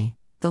the way,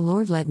 the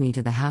Lord led me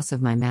to the house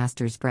of my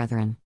master's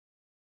brethren.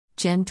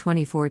 Gen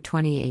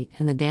 24:28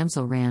 And the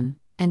damsel ran,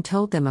 and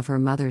told them of her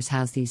mother's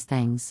house these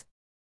things.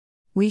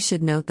 We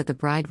should note that the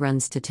bride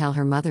runs to tell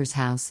her mother's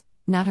house,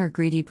 not her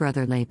greedy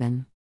brother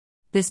Laban.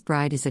 This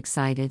bride is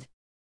excited.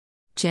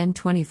 Gen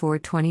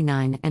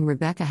 24:29 And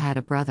Rebekah had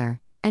a brother,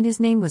 and his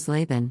name was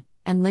Laban,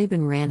 and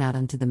Laban ran out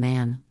unto the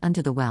man,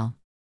 unto the well.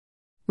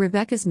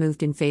 Rebekah's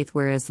moved in faith,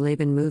 whereas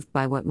Laban moved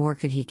by what more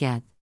could he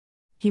get.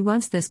 He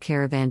wants this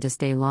caravan to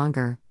stay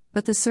longer,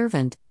 but the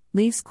servant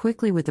leaves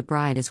quickly with the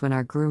bride, as when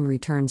our groom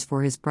returns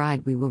for his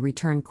bride we will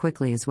return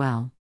quickly as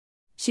well.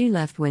 She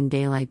left when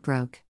daylight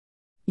broke.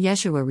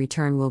 Yeshua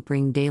return will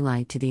bring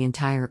daylight to the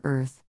entire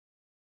earth.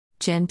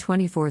 Gen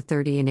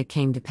 24:30 And it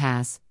came to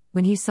pass,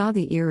 when he saw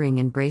the earring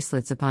and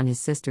bracelets upon his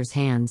sister's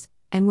hands,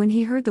 and when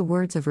he heard the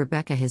words of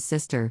Rebekah his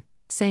sister,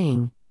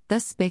 saying,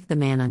 Thus spake the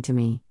man unto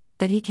me,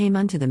 that he came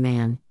unto the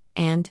man,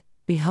 and,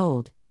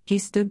 behold, he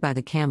stood by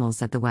the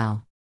camels at the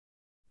well.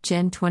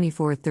 Gen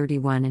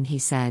 24:31 And he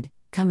said,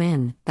 Come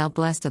in, thou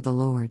blessed of the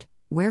Lord,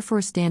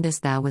 wherefore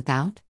standest thou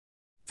without?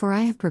 For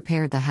I have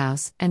prepared the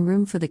house, and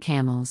room for the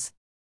camels.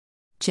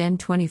 Gen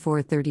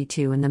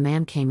 24:32 And the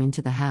man came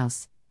into the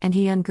house, and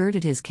he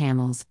ungirded his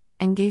camels,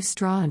 and gave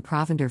straw and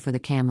provender for the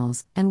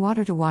camels, and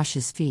water to wash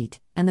his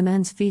feet, and the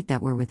men's feet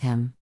that were with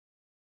him.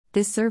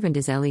 This servant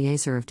is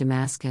Eliezer of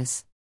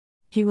Damascus.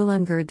 He will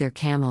ungird their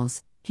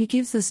camels, he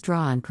gives the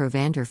straw and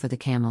provender for the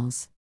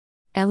camels.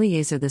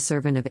 Eliezer the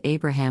servant of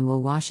Abraham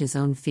will wash his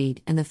own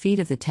feet and the feet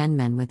of the 10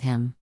 men with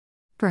him.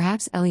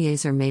 Perhaps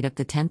Eliezer made up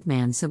the 10th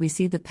man, so we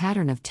see the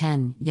pattern of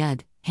 10,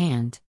 yud,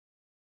 hand.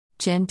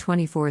 Gen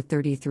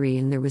 24:33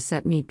 And there was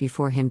set meat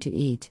before him to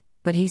eat,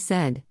 but he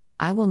said,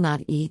 I will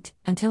not eat,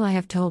 until I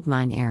have told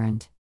mine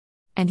errand.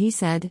 And he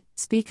said,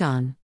 Speak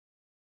on.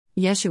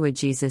 Yeshua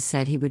Jesus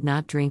said he would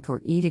not drink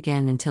or eat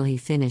again until he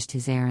finished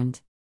his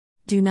errand.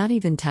 Do not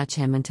even touch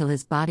him until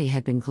his body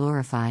had been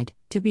glorified,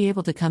 to be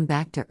able to come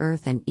back to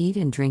earth and eat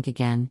and drink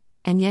again,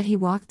 and yet he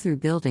walked through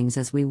buildings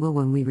as we will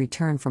when we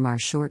return from our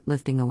short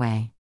lifting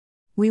away.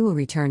 We will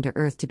return to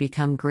earth to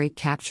become great,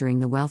 capturing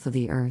the wealth of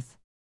the earth.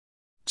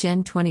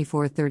 Gen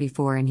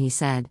 24:34 And he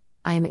said,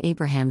 I am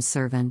Abraham's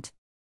servant.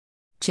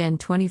 Gen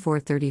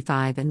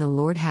 24:35 And the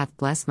Lord hath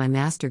blessed my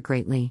master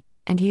greatly,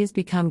 and he is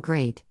become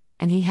great,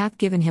 and he hath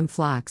given him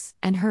flocks,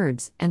 and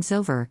herds, and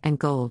silver, and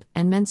gold,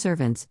 and men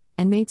servants,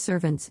 and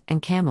maidservants,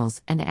 and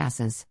camels, and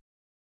asses.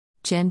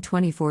 Gen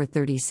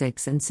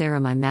 24:36 And Sarah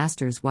my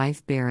master's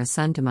wife bare a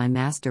son to my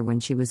master when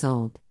she was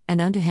old,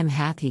 and unto him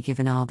hath he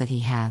given all that he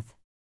hath.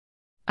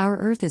 Our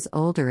earth is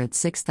older at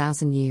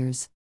 6,000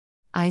 years.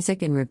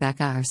 Isaac and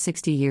Rebekah are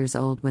 60 years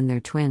old when their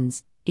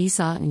twins,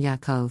 Esau and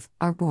Yaakov,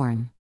 are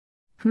born.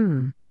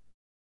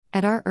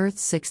 At our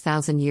earth's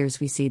 6,000 years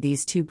we see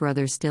these two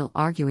brothers still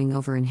arguing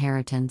over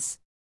inheritance.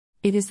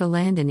 It is the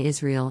land in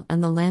Israel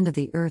and the land of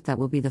the earth that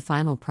will be the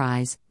final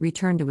prize,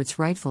 returned to its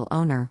rightful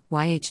owner,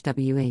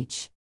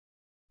 YHWH.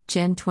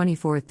 Gen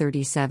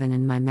 24:37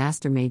 And my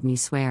master made me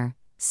swear,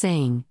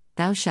 saying,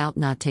 Thou shalt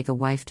not take a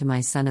wife to my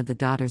son of the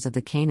daughters of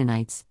the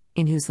Canaanites,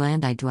 in whose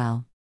land I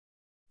dwell.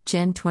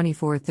 Gen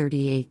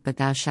 24:38 But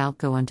thou shalt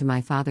go unto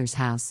my father's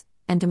house,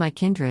 and to my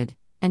kindred,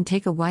 and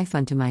take a wife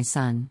unto my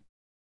son.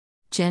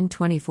 Gen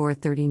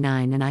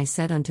 24:39 And I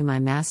said unto my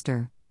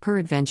master,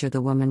 Peradventure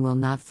the woman will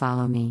not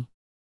follow me.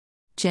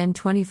 Gen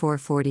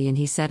 24:40 And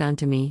he said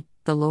unto me,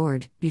 The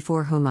Lord,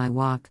 before whom I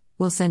walk,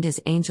 will send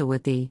his angel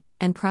with thee,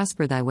 and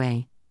prosper thy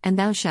way, and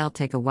thou shalt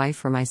take a wife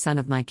for my son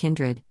of my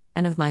kindred,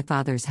 and of my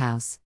father's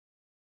house.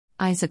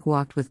 Isaac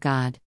walked with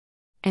God.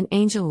 An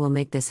angel will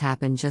make this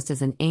happen, just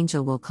as an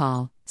angel will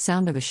call,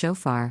 sound of a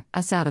shofar,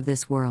 us out of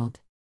this world.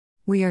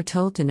 We are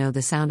told to know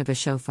the sound of a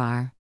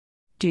shofar.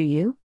 Do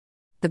you?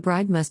 The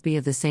bride must be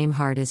of the same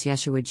heart as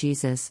Yeshua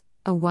Jesus,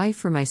 a wife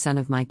for my son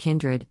of my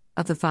kindred,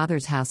 of the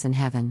Father's house in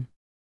heaven.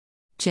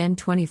 Gen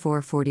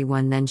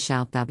 24:41 Then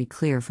shalt thou be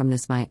clear from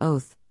this my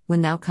oath,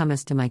 when thou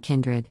comest to my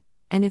kindred,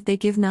 and if they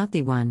give not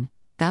thee one,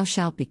 thou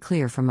shalt be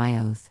clear from my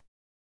oath.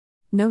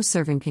 No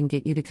servant can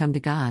get you to come to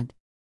God.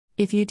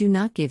 If you do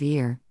not give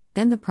ear,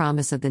 then the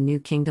promise of the new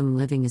kingdom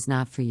living is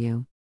not for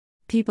you.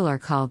 People are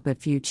called,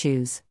 but few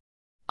choose.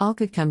 All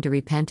could come to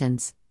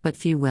repentance, but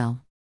few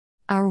will.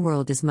 Our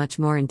world is much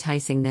more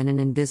enticing than an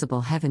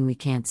invisible heaven we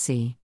can't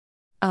see.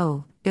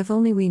 Oh, if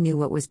only we knew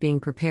what was being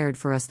prepared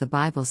for us, the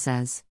Bible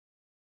says.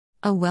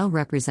 A well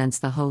represents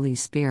the Holy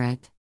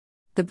Spirit.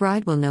 The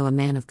bride will know a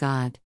man of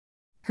God.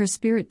 Her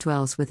spirit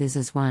dwells with his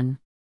as one.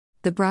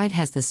 The bride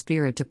has the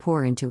Spirit to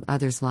pour into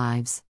others'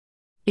 lives.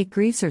 It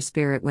grieves her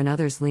spirit when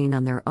others lean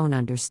on their own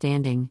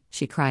understanding.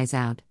 She cries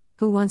out,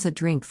 Who wants a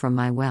drink from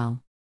my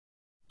well?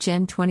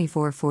 Gen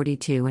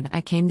 24:42 And I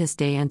came this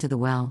day unto the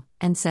well,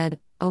 and said,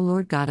 O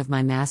Lord God of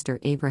my master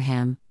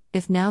Abraham,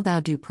 if now thou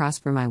do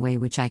prosper my way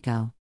which I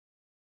go.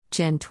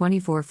 Gen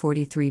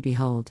 24:43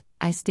 Behold,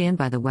 I stand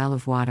by the well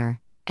of water,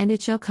 and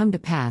it shall come to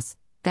pass,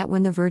 that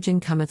when the virgin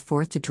cometh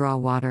forth to draw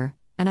water,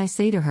 and I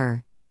say to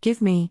her,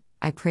 Give me,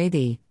 I pray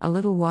thee, a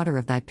little water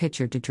of thy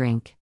pitcher to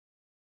drink.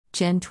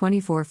 Gen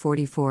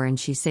 24:44 And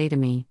she say to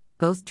me,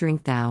 Both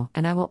drink thou,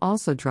 and I will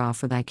also draw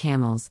for thy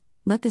camels,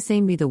 let the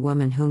same be the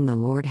woman whom the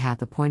Lord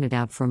hath appointed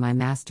out for my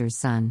master's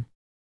son.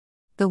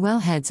 The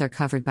wellheads are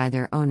covered by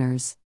their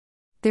owners.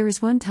 There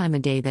is one time a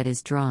day that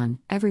is drawn,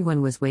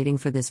 everyone was waiting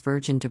for this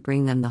virgin to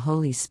bring them the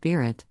Holy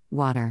Spirit,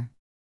 water.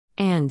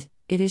 And,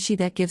 it is she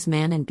that gives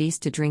man and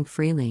beast to drink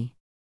freely.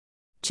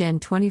 Gen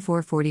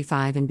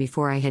 24:45 And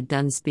before I had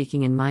done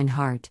speaking in mine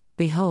heart,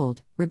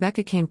 behold,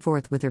 Rebekah came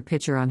forth with her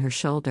pitcher on her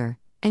shoulder,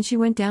 and she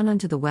went down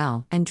unto the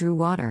well, and drew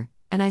water,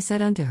 and I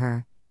said unto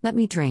her, Let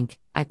me drink,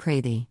 I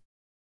pray thee.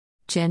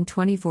 Gen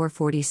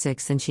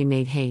 24:46 And she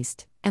made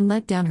haste, and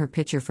let down her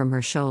pitcher from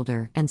her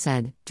shoulder, and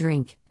said,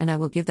 Drink, and I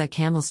will give thy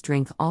camels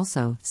drink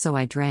also. So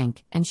I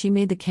drank, and she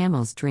made the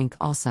camels drink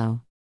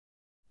also.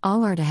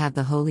 All are to have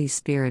the Holy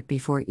Spirit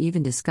before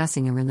even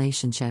discussing a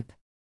relationship.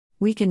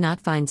 We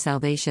cannot find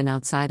salvation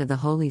outside of the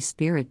Holy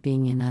Spirit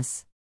being in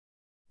us.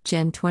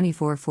 Gen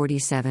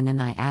 24:47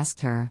 And I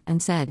asked her,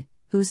 and said,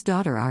 Whose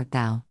daughter art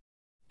thou?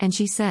 And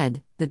she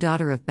said, The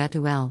daughter of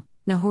Bethuel,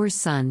 Nahor's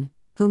son,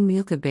 whom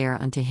Milcah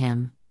bare unto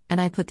him. And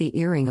I put the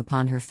earring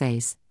upon her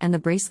face, and the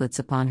bracelets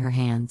upon her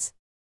hands.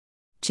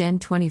 Gen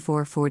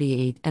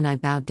 24:48 And I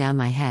bowed down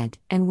my head,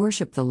 and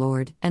worshipped the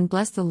Lord, and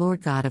blessed the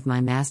Lord God of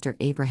my master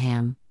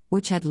Abraham,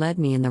 which had led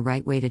me in the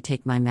right way to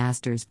take my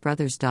master's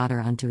brother's daughter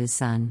unto his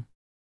son.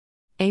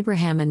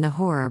 Abraham and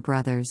Nahor are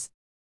brothers.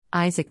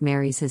 Isaac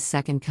marries his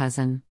second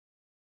cousin.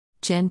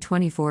 Gen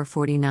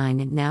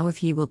 24:49 And now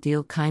if ye will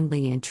deal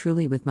kindly and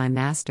truly with my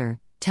master,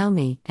 tell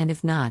me, and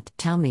if not,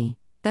 tell me,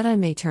 that I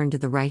may turn to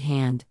the right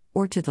hand,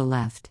 or to the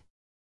left.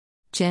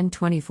 Gen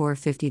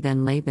 24:50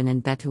 Then Laban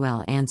and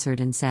Bethuel answered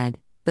and said,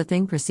 The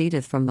thing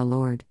proceedeth from the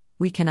Lord,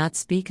 we cannot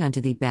speak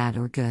unto thee bad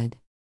or good.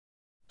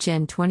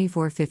 Gen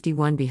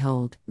 24:51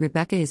 Behold,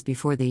 Rebekah is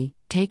before thee,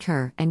 take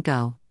her, and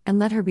go, and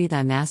let her be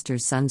thy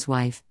master's son's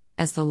wife,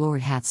 as the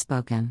Lord hath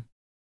spoken.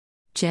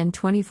 Gen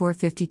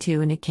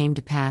 24:52 And it came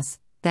to pass,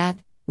 that,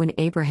 when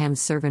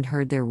Abraham's servant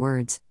heard their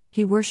words,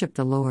 he worshipped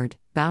the Lord,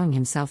 bowing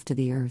himself to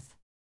the earth.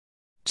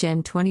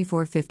 Gen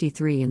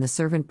 24:53 And the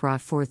servant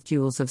brought forth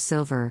jewels of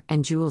silver,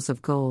 and jewels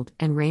of gold,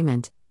 and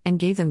raiment, and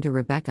gave them to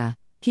Rebekah.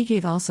 He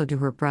gave also to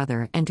her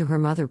brother and to her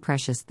mother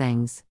precious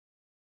things.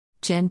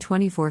 Gen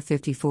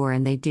 24:54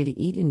 And they did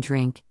eat and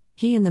drink,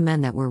 he and the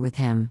men that were with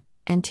him,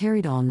 and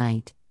tarried all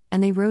night.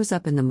 And they rose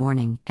up in the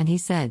morning, and he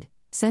said,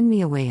 Send me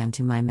away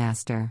unto my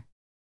master.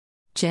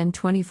 Gen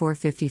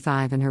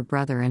 24:55 And her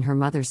brother and her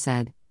mother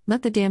said,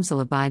 Let the damsel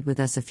abide with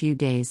us a few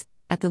days,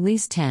 at the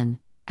least 10,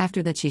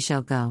 after that she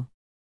shall go.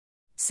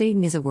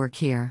 Satan is at work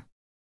here.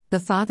 The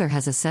Father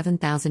has a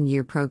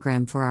 7,000-year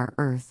program for our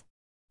earth.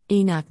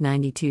 Enoch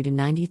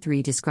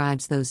 92-93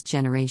 describes those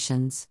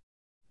generations.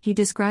 He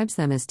describes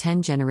them as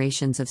 10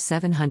 generations of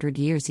 700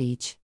 years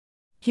each.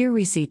 Here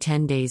we see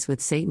 10 days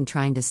with Satan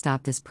trying to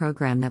stop this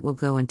program that will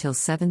go until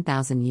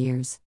 7,000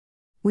 years.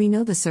 We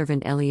know the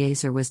servant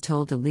Eliezer was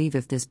told to leave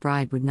if this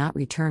bride would not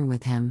return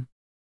with him.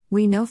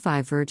 We know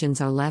 5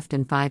 virgins are left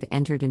and 5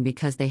 entered in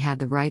because they had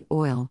the right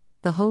oil,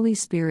 the Holy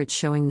Spirit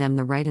showing them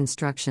the right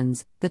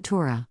instructions, the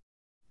Torah.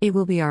 It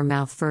will be our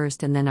mouth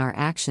first and then our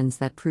actions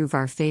that prove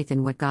our faith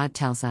in what God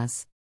tells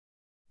us.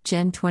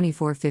 Gen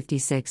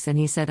 24:56 And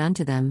he said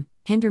unto them,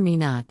 Hinder me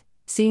not,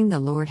 seeing the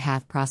Lord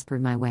hath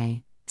prospered my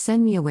way,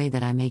 send me away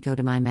that I may go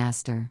to my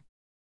master.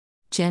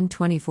 Gen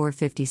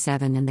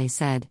 24:57 And they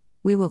said,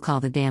 We will call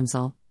the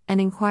damsel,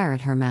 and inquire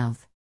at her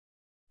mouth.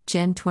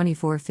 Gen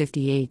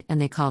 24:58 And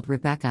they called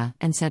Rebekah,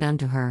 and said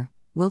unto her,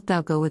 Wilt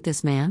thou go with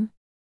this man?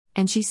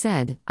 And she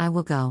said, I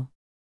will go.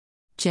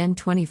 Gen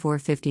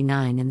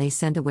 24:59 And they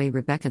sent away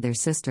Rebekah their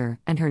sister,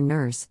 and her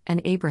nurse,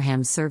 and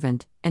Abraham's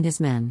servant, and his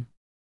men.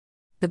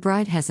 The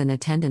bride has an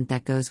attendant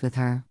that goes with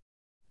her.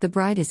 The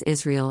bride is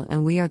Israel,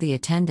 and we are the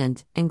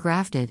attendant,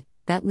 engrafted,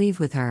 that leave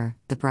with her,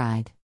 the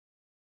bride.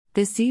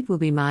 This seed will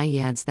be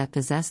Maiads that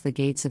possess the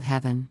gates of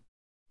heaven.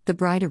 The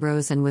bride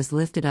arose and was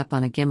lifted up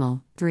on a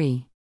gimel,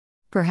 3.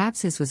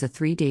 Perhaps his was a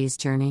 3 days'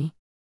 journey.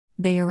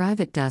 They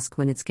arrive at dusk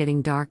when it's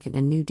getting dark and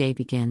a new day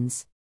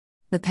begins.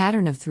 The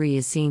pattern of 3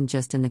 is seen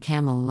just in the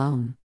camel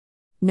alone.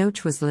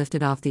 Noach was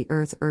lifted off the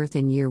earth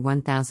in year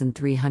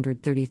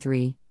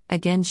 1333,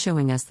 again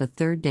showing us the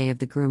 3rd day of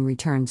the groom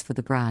returns for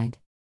the bride.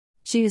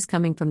 She is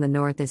coming from the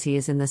north as he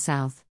is in the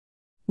south.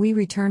 We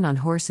return on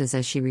horses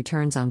as she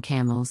returns on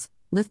camels,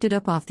 lifted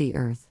up off the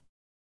earth.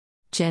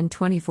 Gen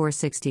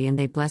 24:60 And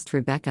they blessed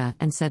Rebekah,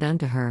 and said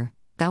unto her,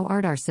 Thou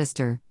art our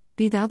sister,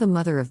 be thou the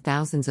mother of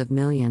thousands of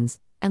millions,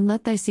 and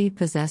let thy seed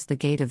possess the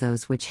gate of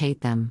those which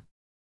hate them.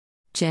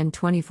 Gen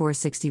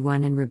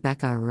 24:61 And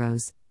Rebekah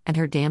arose, and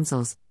her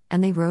damsels,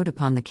 and they rode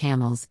upon the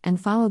camels, and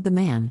followed the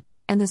man,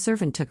 and the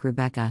servant took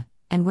Rebekah,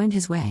 and went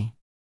his way.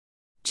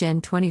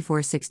 Gen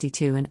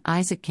 24:62 And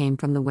Isaac came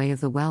from the way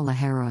of the well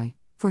Lahairoi,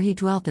 for he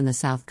dwelt in the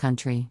south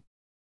country.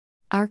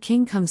 Our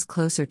King comes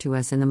closer to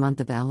us in the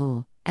month of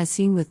Elul, as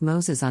seen with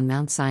Moses on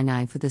Mount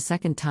Sinai for the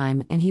 2nd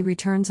time, and he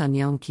returns on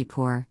Yom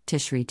Kippur,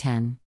 Tishri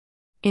 10.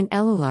 In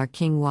Elul our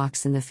King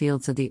walks in the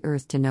fields of the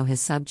earth to know his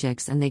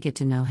subjects, and they get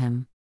to know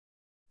him.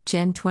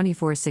 Gen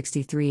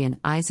 24:63 And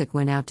Isaac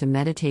went out to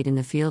meditate in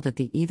the field at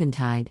the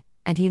eventide,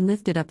 and he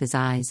lifted up his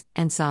eyes,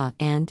 and saw,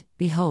 and,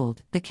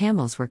 behold, the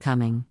camels were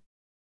coming.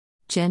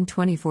 Gen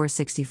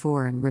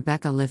 24:64 And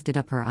Rebekah lifted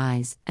up her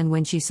eyes, and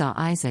when she saw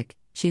Isaac,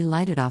 she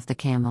lighted off the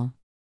camel.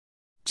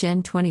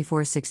 Gen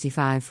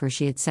 24:65 For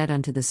she had said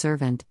unto the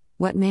servant,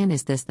 What man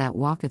is this that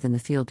walketh in the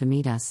field to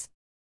meet us?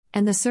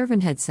 And the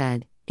servant had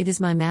said, It is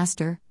my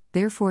master,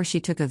 therefore she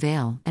took a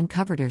veil, and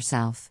covered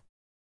herself.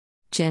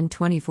 Gen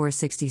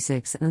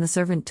 24:66 And the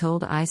servant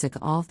told Isaac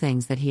all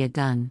things that he had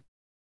done.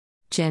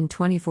 Gen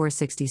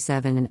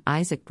 24:67 And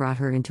Isaac brought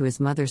her into his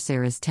mother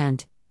Sarah's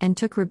tent, and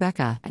took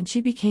Rebekah, and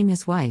she became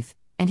his wife,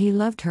 and he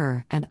loved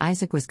her, and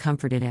Isaac was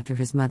comforted after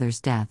his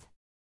mother's death.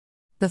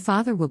 The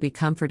father will be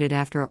comforted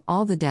after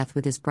all the death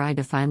with his bride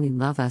to finally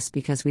love us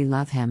because we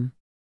love him.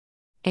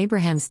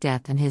 Abraham's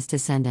death and his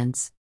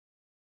descendants.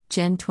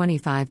 Gen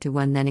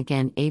 25:1 Then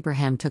again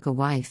Abraham took a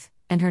wife,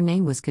 and her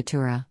name was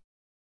Keturah.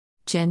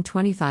 Gen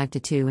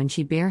 25:2 And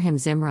she bare him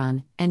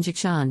Zimran, and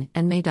Jokshan,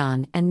 and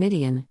Madon, and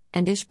Midian,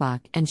 and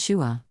Ishbak, and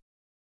Shua.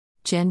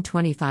 Gen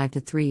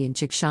 25:3 And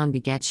Jokshan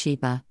begat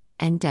Sheba,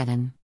 and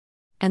Dedan.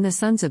 And the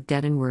sons of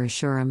Dedan were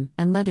Ashurim,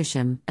 and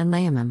Letushim, and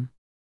Laamim.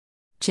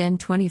 Gen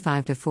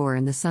 25:4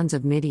 And the sons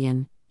of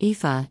Midian,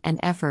 Ephah, and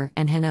Epher,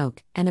 and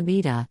Hanoch, and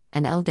Abidah,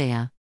 and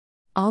Eldaah.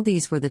 All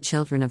these were the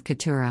children of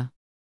Keturah.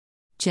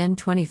 Gen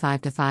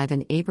 25:5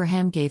 And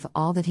Abraham gave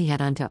all that he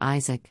had unto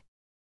Isaac.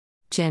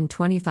 Gen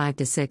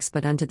 25:6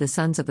 But unto the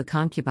sons of the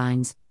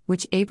concubines,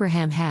 which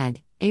Abraham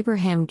had,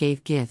 Abraham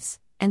gave gifts,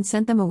 and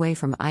sent them away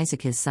from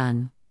Isaac his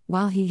son,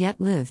 while he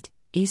yet lived,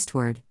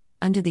 eastward,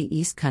 unto the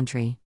east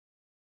country.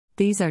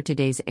 These are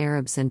today's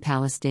Arabs and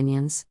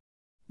Palestinians.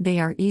 They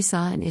are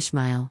Esau and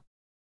Ishmael.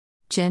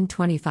 Gen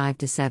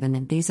 25-7.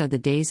 And these are the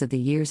days of the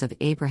years of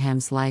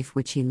Abraham's life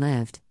which he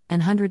lived,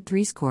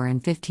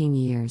 160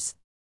 years.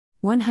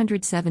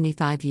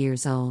 175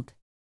 years old.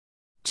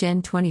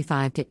 Gen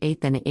 25-8.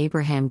 Then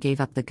Abraham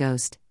gave up the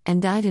ghost,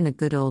 and died in a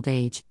good old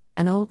age,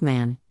 an old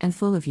man, and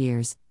full of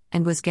years,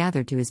 and was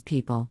gathered to his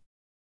people.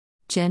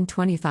 Gen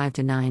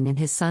 25-9. And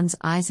his sons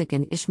Isaac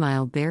and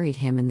Ishmael buried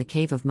him in the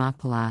cave of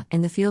Machpelah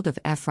in the field of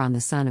Ephron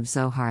the son of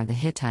Zohar the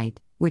Hittite,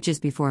 which is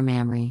before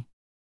Mamre.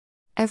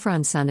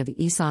 Ephron son of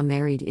Esau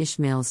married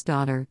Ishmael's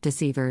daughter,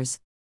 deceivers.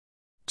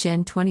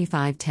 Gen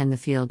 25-10. The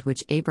field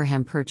which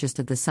Abraham purchased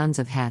of the sons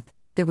of Heth,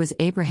 there was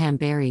Abraham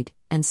buried,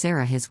 and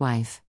Sarah his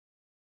wife.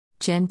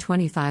 Gen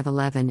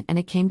 25-11. And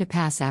it came to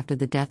pass after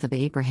the death of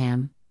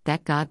Abraham,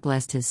 that God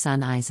blessed his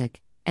son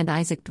Isaac, and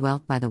Isaac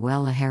dwelt by the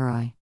well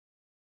Lahairoi.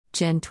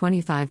 Gen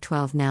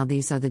 25-12. Now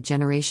these are the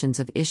generations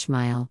of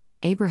Ishmael,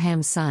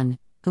 Abraham's son,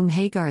 whom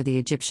Hagar the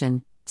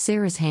Egyptian,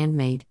 Sarah's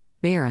handmaid,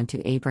 bare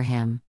unto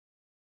Abraham.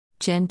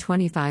 Gen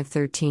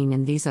 25-13.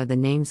 And these are the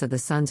names of the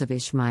sons of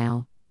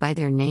Ishmael, by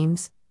their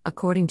names,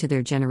 according to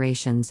their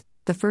generations,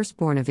 the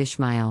firstborn of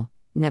Ishmael,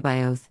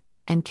 Nebaioth,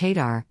 and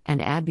Kedar,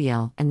 and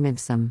Adbeel, and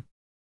Mibsam.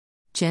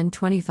 Gen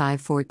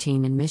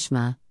 25-14. And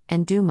Mishma,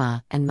 and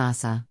Duma, and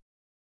Massa.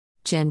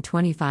 Gen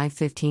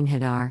 25-15.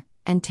 Hadar,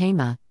 and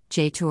Tema,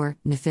 Jatur,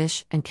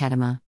 Nephish, and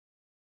Kedema.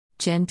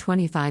 Gen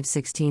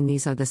 25-16.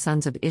 These are the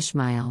sons of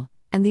Ishmael,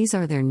 and these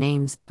are their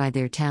names, by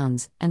their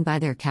towns, and by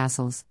their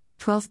castles,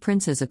 12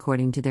 princes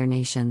according to their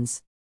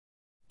nations.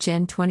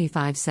 Gen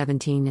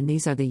 25-17. And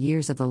these are the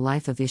years of the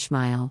life of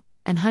Ishmael,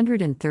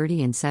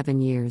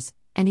 137 years,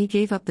 and he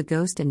gave up the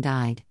ghost and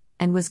died,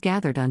 and was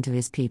gathered unto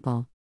his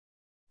people.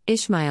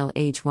 Ishmael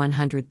age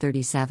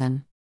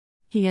 137.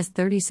 He has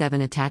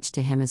 37 attached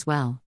to him as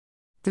well.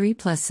 3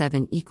 +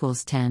 7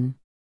 = 10.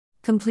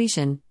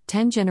 Completion,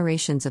 10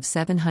 generations of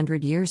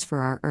 700 years for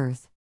our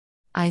earth.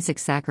 Isaac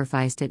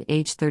sacrificed at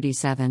age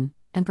 37,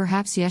 and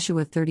perhaps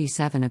Yeshua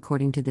 37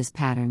 according to this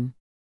pattern.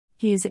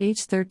 He is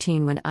age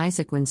 13 when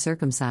Isaac when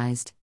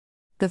circumcised.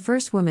 The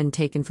first woman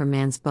taken from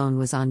man's bone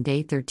was on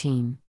day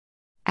 13.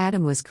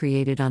 Adam was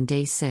created on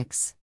day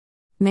 6.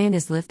 Man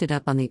is lifted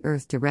up on the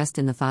earth to rest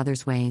in the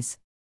Father's ways.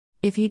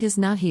 If he does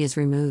not, he is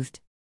removed.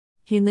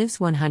 He lives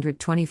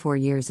 124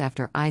 years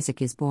after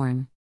Isaac is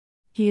born.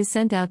 He is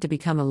sent out to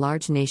become a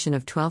large nation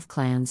of 12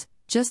 clans,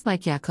 just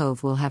like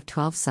Yaakov will have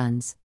 12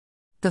 sons.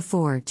 The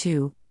 4,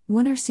 2,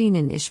 1 are seen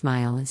in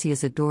Ishmael as he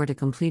is a door to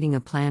completing a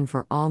plan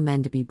for all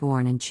men to be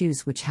born and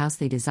choose which house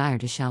they desire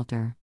to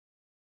shelter.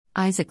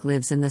 Isaac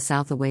lives in the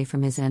south away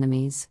from his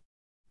enemies.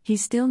 He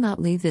still not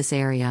leave this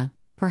area,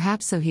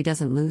 perhaps so he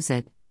doesn't lose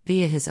it,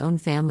 via his own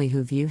family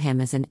who view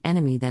him as an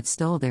enemy that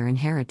stole their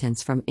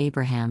inheritance from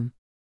Abraham.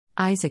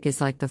 Isaac is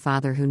like the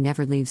father who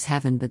never leaves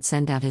heaven but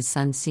sent out his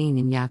son seen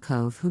in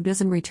Yaakov who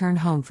doesn't return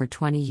home for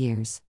 20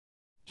 years.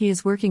 He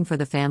is working for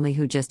the family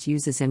who just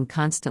uses him,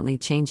 constantly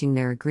changing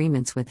their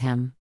agreements with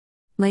him.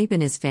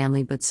 Laban is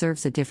family but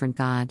serves a different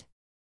god.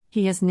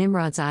 He has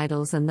Nimrod's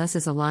idols and thus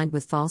is aligned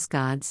with false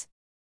gods.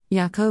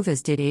 Yaakov,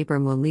 as did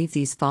Abram, will leave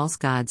these false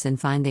gods and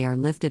find they are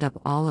lifted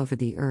up all over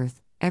the earth.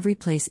 Every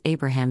place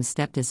Abraham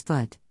stepped his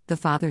foot, the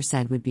Father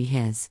said would be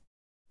his.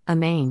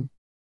 Amen.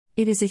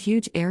 It is a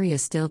huge area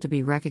still to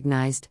be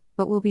recognized,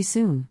 but will be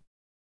soon.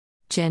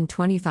 Gen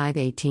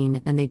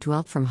 25-18. And they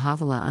dwelt from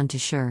Havilah unto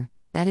Shur,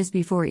 that is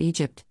before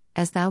Egypt,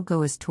 as thou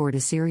goest toward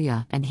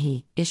Assyria, and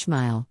he,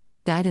 Ishmael,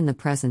 died in the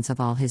presence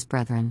of all his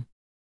brethren.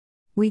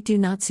 We do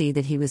not see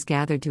that he was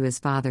gathered to his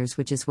fathers,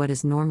 which is what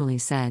is normally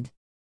said.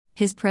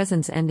 His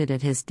presence ended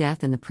at his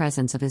death in the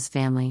presence of his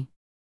family.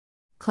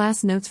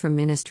 Class Notes from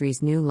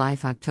Ministries New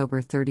Life,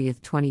 October 30,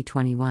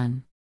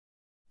 2021.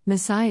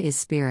 Messiah is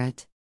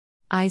spirit.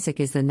 Isaac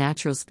is the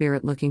natural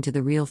spirit looking to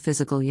the real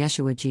physical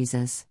Yeshua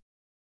Jesus.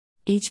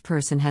 Each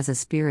person has a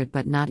spirit,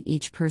 but not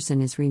each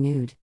person is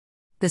renewed.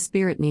 The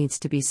spirit needs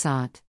to be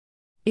sought.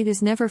 It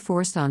is never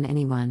forced on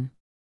anyone.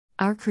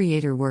 Our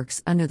Creator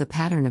works under the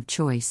pattern of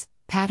choice,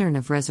 pattern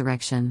of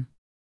resurrection.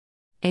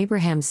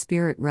 Abraham's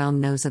spirit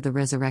realm knows of the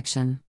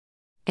resurrection.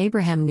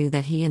 Abraham knew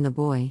that he and the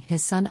boy,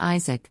 his son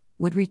Isaac,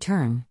 would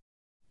return.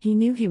 He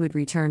knew he would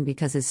return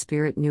because his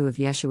spirit knew of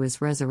Yeshua's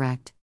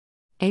resurrect.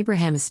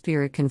 Abraham's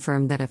spirit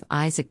confirmed that if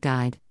Isaac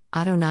died,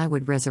 Adonai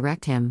would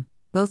resurrect him.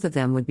 Both of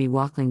them would be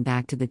walking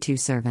back to the two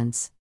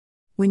servants.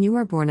 When you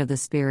are born of the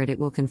Spirit, it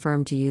will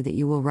confirm to you that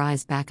you will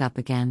rise back up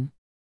again.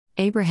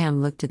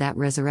 Abraham looked to that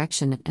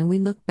resurrection, and we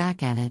look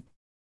back at it.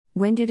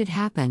 When did it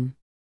happen?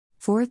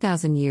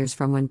 4,000 years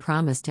from when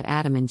promised to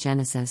Adam in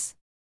Genesis.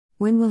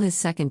 When will his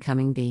second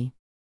coming be?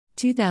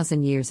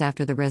 2,000 years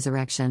after the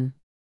resurrection.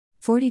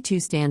 42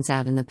 stands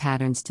out in the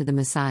patterns to the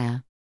Messiah.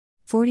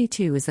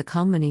 42 is the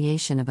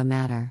culmination of a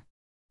matter.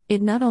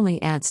 It not only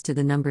adds to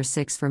the number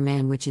 6 for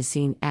man, which is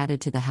seen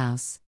added to the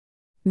house.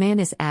 Man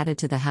is added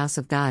to the house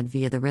of God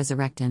via the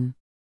resurrection.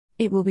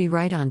 It will be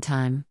right on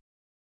time.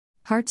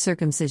 Heart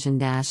circumcision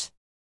dash.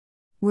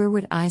 Where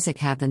would Isaac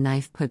have the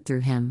knife put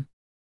through him?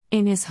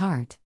 In his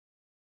heart.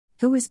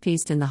 Who is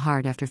pierced in the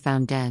heart after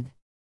found dead?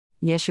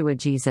 Yeshua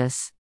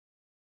Jesus.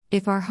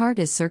 If our heart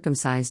is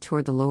circumcised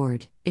toward the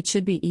Lord, it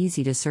should be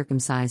easy to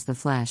circumcise the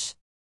flesh.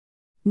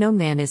 No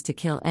man is to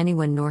kill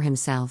anyone nor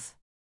himself.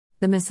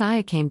 The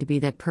Messiah came to be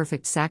that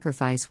perfect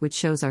sacrifice which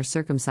shows our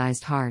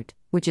circumcised heart,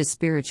 which is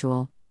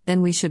spiritual,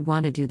 then we should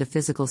want to do the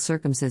physical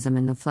circumcision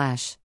in the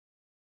flesh.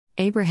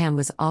 Abraham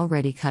was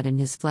already cut in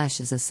his flesh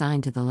as a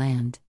sign to the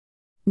land.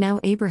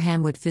 Now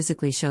Abraham would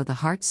physically show the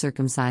heart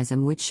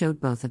circumcision which showed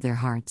both of their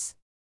hearts.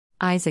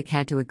 Isaac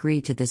had to agree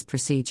to this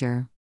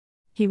procedure.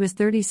 He was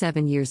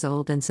 37 years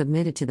old and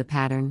submitted to the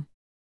pattern.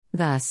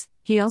 Thus,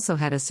 he also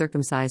had a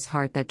circumcised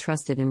heart that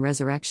trusted in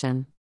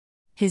resurrection.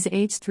 His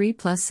age 3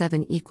 plus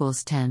 7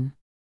 equals 10.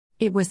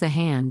 It was the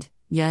hand,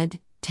 Yud,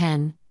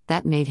 10,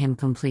 that made him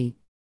complete.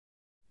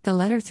 The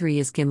letter 3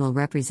 is Gimel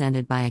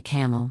represented by a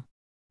camel.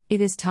 It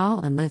is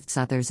tall and lifts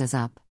others as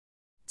up.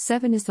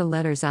 7 is the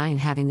letter Zayin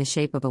having the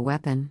shape of a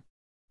weapon.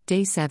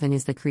 Day 7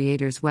 is the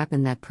Creator's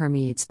weapon that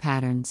permeates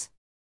patterns.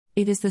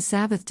 It is the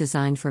Sabbath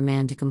designed for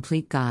man to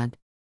complete God.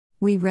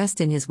 We rest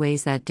in His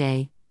ways that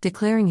day,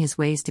 declaring His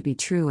ways to be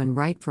true and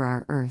right for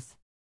our earth.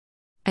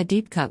 A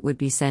deep cut would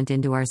be sent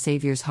into our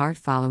Savior's heart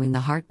following the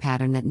heart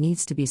pattern that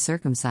needs to be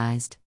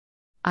circumcised.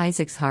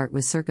 Isaac's heart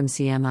was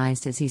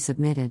circumcised as he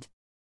submitted.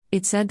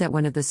 It said that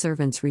one of the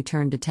servants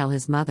returned to tell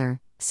his mother,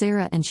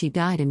 Sarah, and she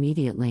died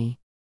immediately.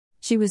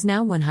 She was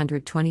now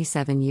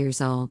 127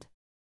 years old.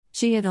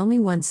 She had only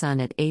one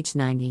son at age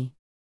 90.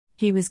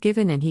 He was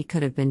given and he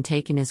could have been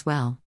taken as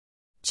well.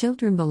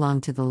 Children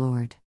belong to the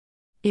Lord.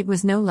 It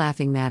was no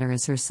laughing matter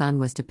as her son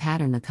was to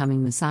pattern the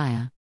coming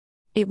Messiah.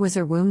 It was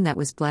her womb that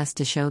was blessed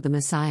to show the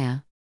Messiah.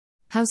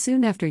 How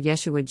soon after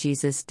Yeshua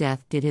Jesus'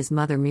 death did his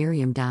mother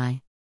Miriam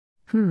die?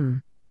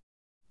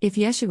 If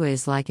Yeshua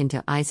is likened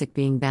to Isaac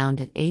being bound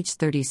at age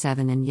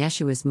 37 and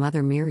Yeshua's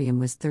mother Miriam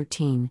was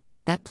 13,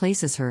 that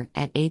places her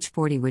at age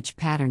 40, which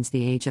patterns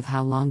the age of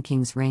how long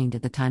kings reigned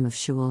at the time of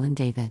Shaul and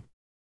David.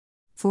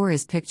 4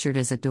 is pictured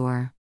as a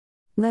door.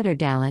 Letter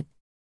Dalet.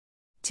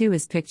 2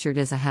 is pictured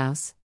as a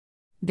house.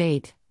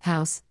 Beit,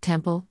 house,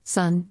 temple,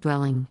 son,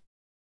 dwelling.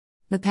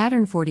 The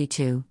pattern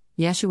 42,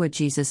 Yeshua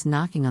Jesus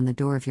knocking on the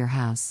door of your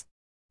house.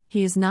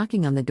 He is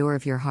knocking on the door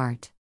of your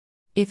heart.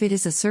 If it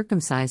is a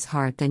circumcised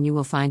heart, then you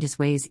will find His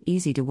ways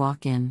easy to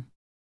walk in.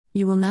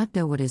 You will not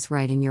do what is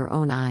right in your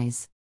own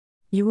eyes.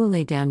 You will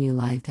lay down your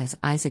life as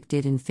Isaac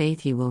did in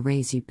faith. He will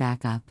raise you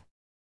back up.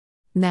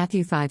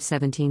 Matthew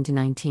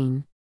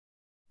 5:17-19.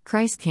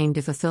 Christ came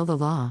to fulfill the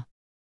law.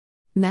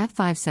 Matt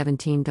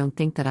 5:17. Don't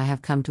think that I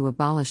have come to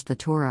abolish the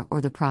Torah or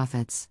the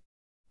prophets.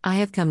 I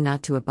have come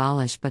not to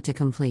abolish but to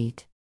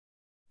complete.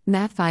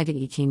 Matt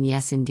 5:18.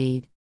 Yes,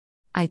 indeed.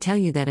 I tell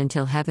you that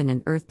until heaven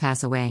and earth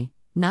pass away,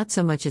 not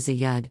so much as a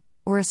yud,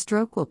 or a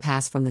stroke will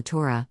pass from the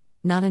Torah,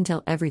 not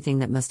until everything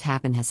that must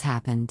happen has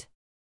happened.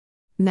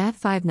 Matt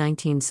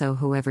 5:19. So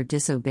whoever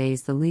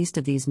disobeys the least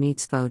of these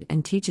mitzvot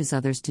and teaches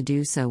others to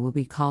do so will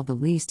be called the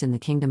least in the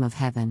kingdom of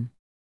heaven.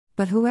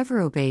 But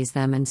whoever obeys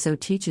them and so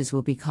teaches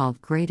will be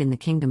called great in the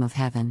kingdom of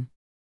heaven.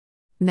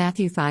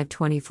 Matthew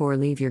 5:24.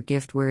 Leave your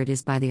gift where it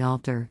is by the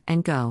altar,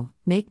 and go,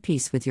 make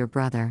peace with your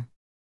brother.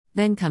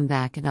 Then come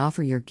back and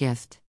offer your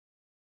gift.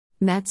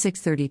 Matt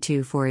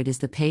 6:32. For it is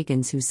the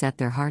pagans who set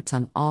their hearts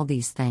on all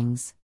these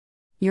things.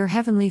 Your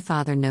heavenly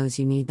Father knows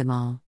you need them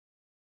all.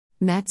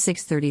 Matt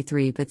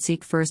 6:33. But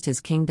seek first His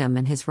kingdom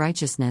and His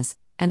righteousness,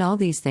 and all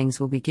these things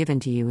will be given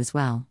to you as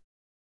well.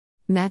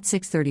 Matt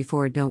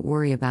 6:34. Don't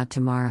worry about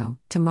tomorrow,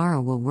 tomorrow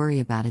will worry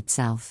about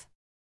itself.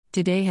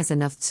 Today has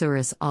enough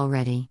tsuras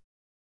already.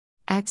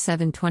 Acts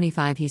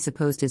 7:25. He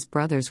supposed his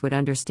brothers would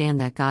understand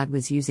that God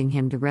was using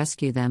him to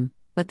rescue them,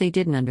 but they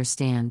didn't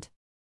understand.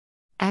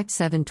 Acts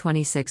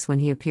 7:26. When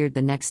he appeared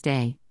the next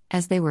day,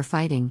 as they were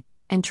fighting,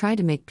 and tried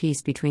to make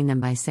peace between them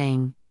by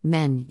saying,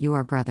 Men, you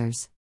are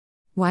brothers.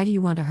 Why do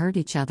you want to hurt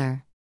each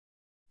other?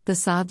 The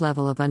sod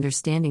level of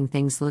understanding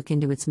things, look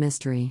into its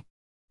mystery.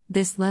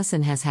 This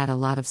lesson has had a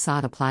lot of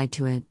sod applied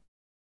to it.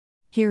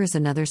 Here is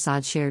another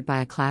sod shared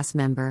by a class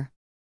member.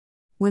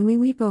 When we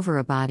weep over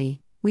a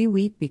body, we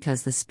weep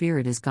because the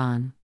spirit is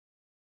gone.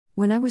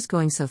 When I was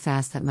going so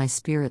fast that my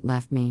spirit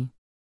left me.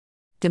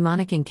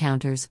 Demonic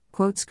encounters,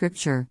 quote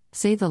scripture,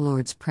 say the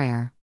Lord's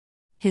Prayer.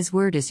 His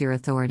word is your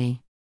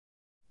authority.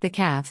 The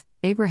calf,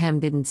 Abraham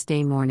didn't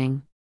stay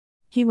mourning.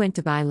 He went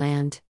to buy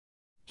land.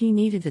 He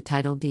needed a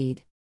title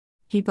deed.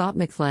 He bought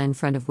Mikvah in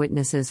front of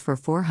witnesses for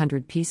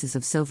 400 pieces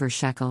of silver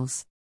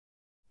shekels.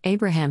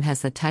 Abraham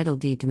has the title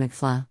deed to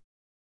Mikvah.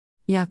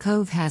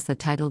 Yaakov has the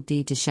title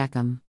deed to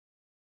Shechem.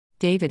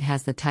 David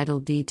has the title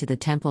deed to the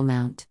Temple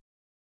Mount.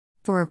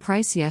 For a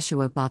price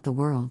Yeshua bought the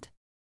world.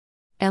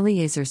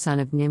 Eliezer, son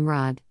of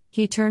Nimrod,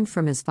 he turned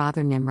from his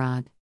father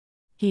Nimrod.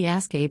 He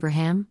asked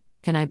Abraham,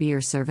 Can I be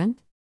your servant?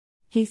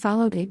 He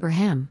followed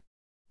Abraham.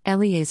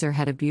 Eliezer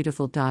had a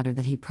beautiful daughter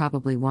that he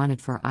probably wanted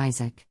for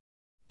Isaac.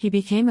 He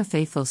became a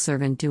faithful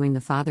servant doing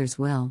the Father's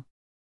will.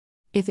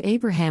 If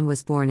Abraham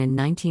was born in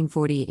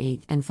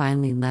 1948 and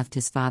finally left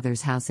his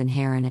father's house in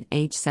Haran at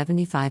age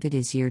 75, it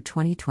is year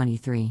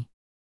 2023.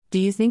 Do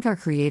you think our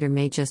Creator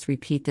may just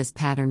repeat this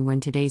pattern when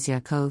today's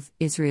Yaakov,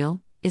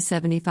 Israel, is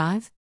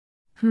 75?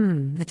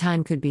 The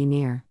time could be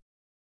near.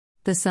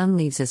 The son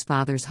leaves his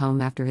father's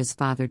home after his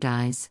father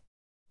dies.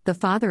 The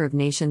father of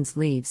nations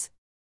leaves.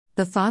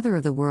 The father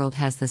of the world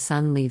has the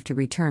son leave to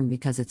return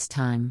because it's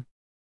time.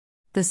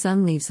 The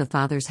son leaves the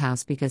father's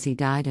house because he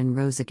died and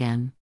rose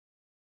again.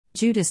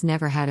 Judas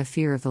never had a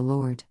fear of the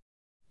Lord.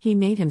 He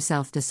made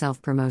himself to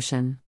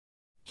self-promotion.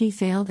 He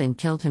failed and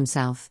killed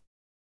himself.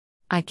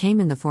 I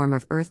came in the form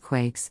of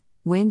earthquakes,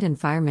 wind and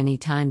fire many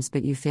times,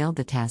 but you failed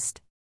the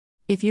test.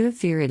 If you have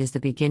fear, it is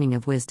the beginning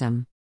of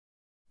wisdom.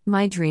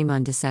 My dream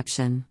on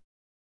deception.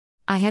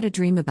 I had a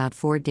dream about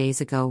 4 days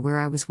ago where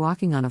I was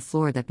walking on a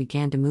floor that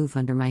began to move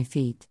under my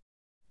feet.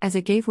 As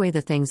it gave way,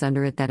 the things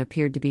under it that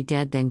appeared to be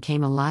dead then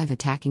came alive,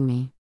 attacking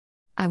me.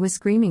 I was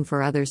screaming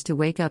for others to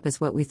wake up, as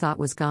what we thought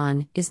was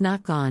gone is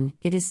not gone,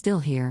 it is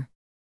still here.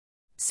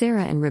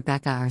 Sarah and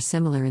Rebecca are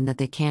similar in that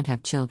they can't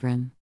have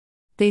children.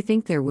 They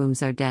think their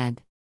wombs are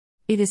dead.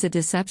 It is a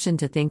deception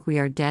to think we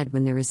are dead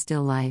when there is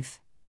still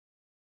life.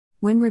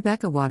 When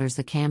Rebecca waters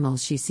the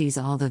camels, she sees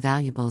all the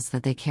valuables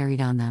that they carried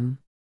on them.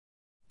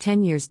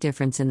 10 years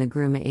difference in the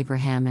groom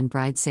Abraham and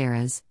bride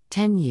Sarah's,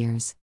 10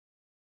 years.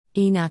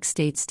 Enoch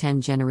states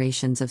 10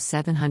 generations of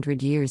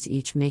 700 years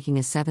each, making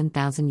a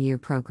 7,000-year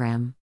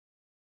program.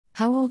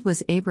 How old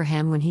was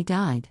Abraham when he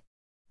died?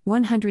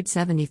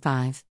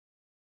 175.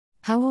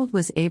 How old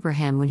was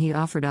Abraham when he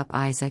offered up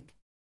Isaac?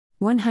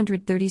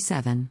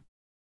 137.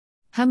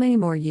 How many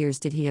more years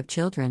did he have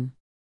children?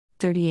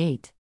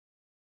 38.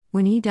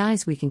 When he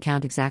dies, we can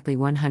count exactly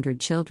 100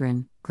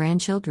 children,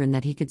 grandchildren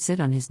that he could sit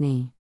on his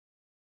knee.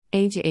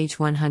 Age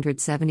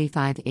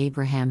 175.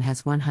 Abraham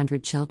has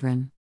 100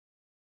 children.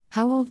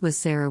 How old was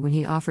Sarah when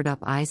he offered up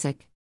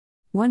Isaac?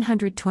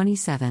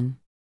 127.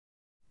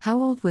 How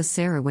old was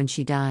Sarah when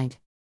she died?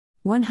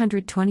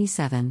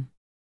 127.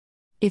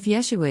 If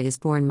Yeshua is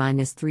born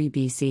 -3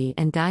 BC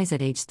and dies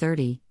at age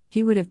 30,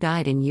 he would have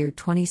died in year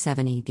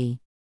 27 AD.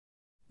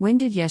 When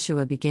did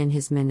Yeshua begin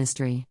his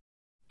ministry?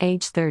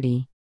 Age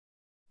 30.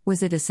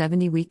 Was it a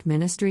 70-week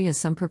ministry as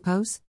some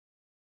propose?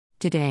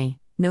 Today,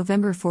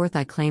 November 4th,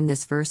 I claim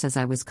this verse as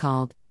I was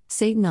called,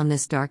 Satan, on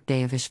this dark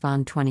day of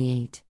Ishvan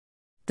 28.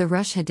 The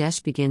Rosh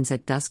Hadesh begins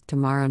at dusk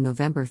tomorrow,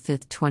 November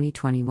 5th,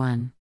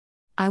 2021.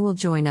 I will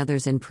join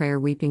others in prayer,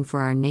 weeping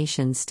for our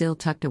nation still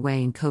tucked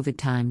away in COVID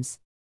times.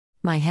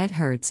 My head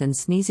hurts and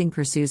sneezing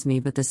pursues me,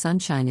 but the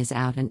sunshine is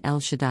out and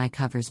El Shaddai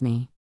covers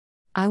me.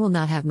 I will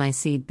not have my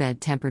seed bed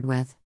tempered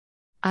with.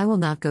 I will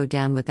not go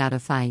down without a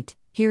fight.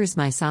 Here is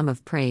my psalm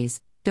of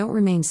praise. Don't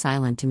remain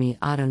silent to me,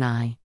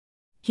 Adonai.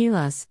 Heal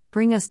us,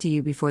 bring us to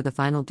you before the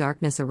final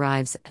darkness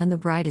arrives and the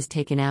bride is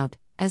taken out,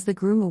 as the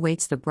groom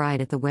awaits the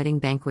bride at the wedding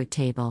banquet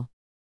table.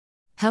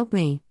 Help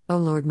me, O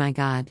Lord my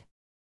God.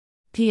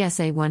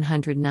 PSA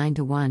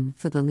 109-1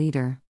 for the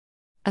leader.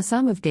 A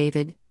Psalm of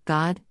David,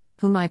 God,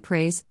 whom I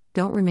praise,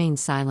 don't remain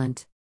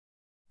silent.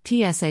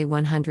 PSA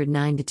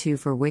 109-2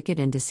 for wicked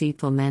and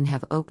deceitful men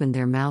have opened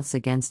their mouths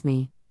against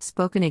me,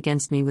 spoken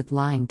against me with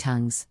lying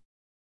tongues.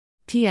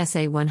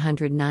 PSA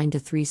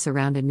 109-3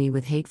 surrounded me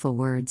with hateful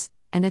words,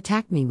 and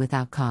attacked me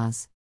without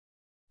cause.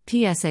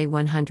 PSA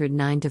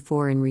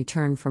 109-4 in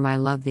return for my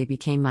love they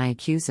became my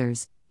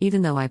accusers,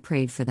 even though I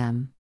prayed for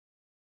them.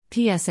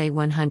 PSA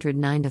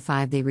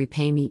 109-5 they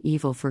repay me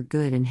evil for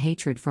good and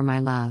hatred for my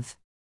love.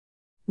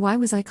 Why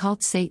was I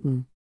called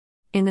Satan?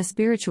 In the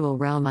spiritual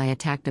realm I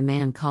attacked a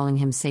man calling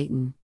him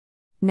Satan.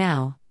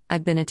 Now,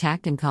 I've been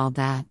attacked and called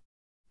that.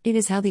 It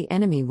is how the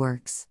enemy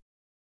works.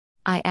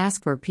 I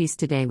ask for peace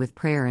today with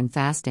prayer and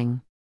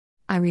fasting.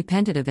 I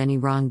repented of any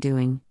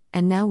wrongdoing,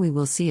 and now we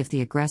will see if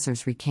the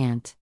aggressors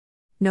recant.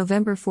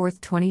 November 4th,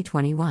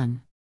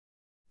 2021.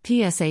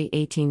 PSA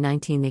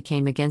 18-19 they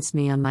came against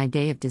me on my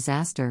day of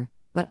disaster,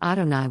 but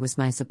Adonai was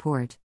my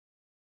support.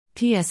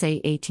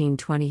 PSA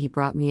 18-20 he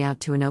brought me out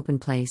to an open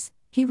place,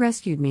 he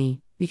rescued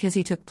me, because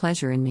he took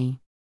pleasure in me.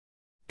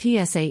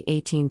 PSA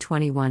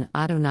 18-21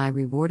 Adonai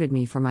rewarded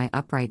me for my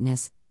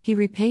uprightness, he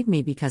repaid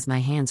me because my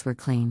hands were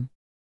clean.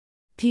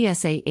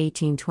 PSA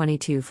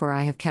 18-22 for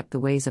I have kept the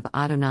ways of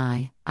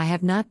Adonai, I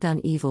have not done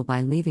evil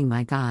by leaving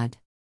my God.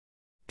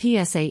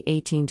 PSA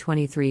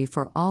 18-23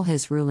 for all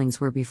his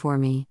rulings were before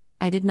me,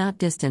 I did not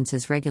distance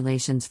his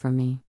regulations from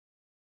me.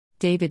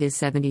 David is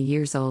 70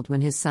 years old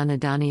when his son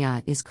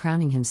Adoniah is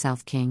crowning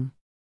himself king.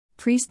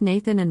 Priest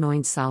Nathan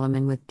anoints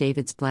Solomon with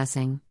David's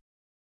blessing.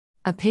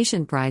 A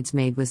patient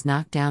bridesmaid was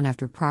knocked down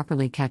after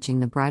properly catching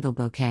the bridal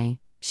bouquet,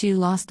 she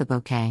lost the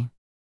bouquet.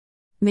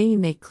 May you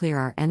make clear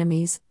our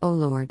enemies, O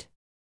Lord.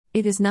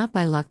 It is not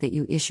by luck that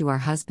you issue our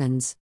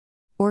husbands.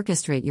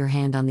 Orchestrate your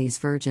hand on these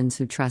virgins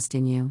who trust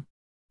in you.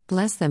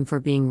 Bless them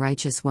for being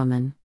righteous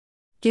women.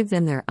 Give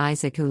them their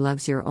Isaac who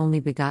loves your only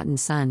begotten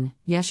Son,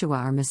 Yeshua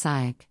our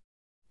Messiah.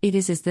 It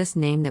is this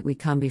name that we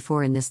come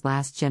before in this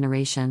last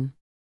generation.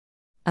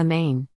 Amen.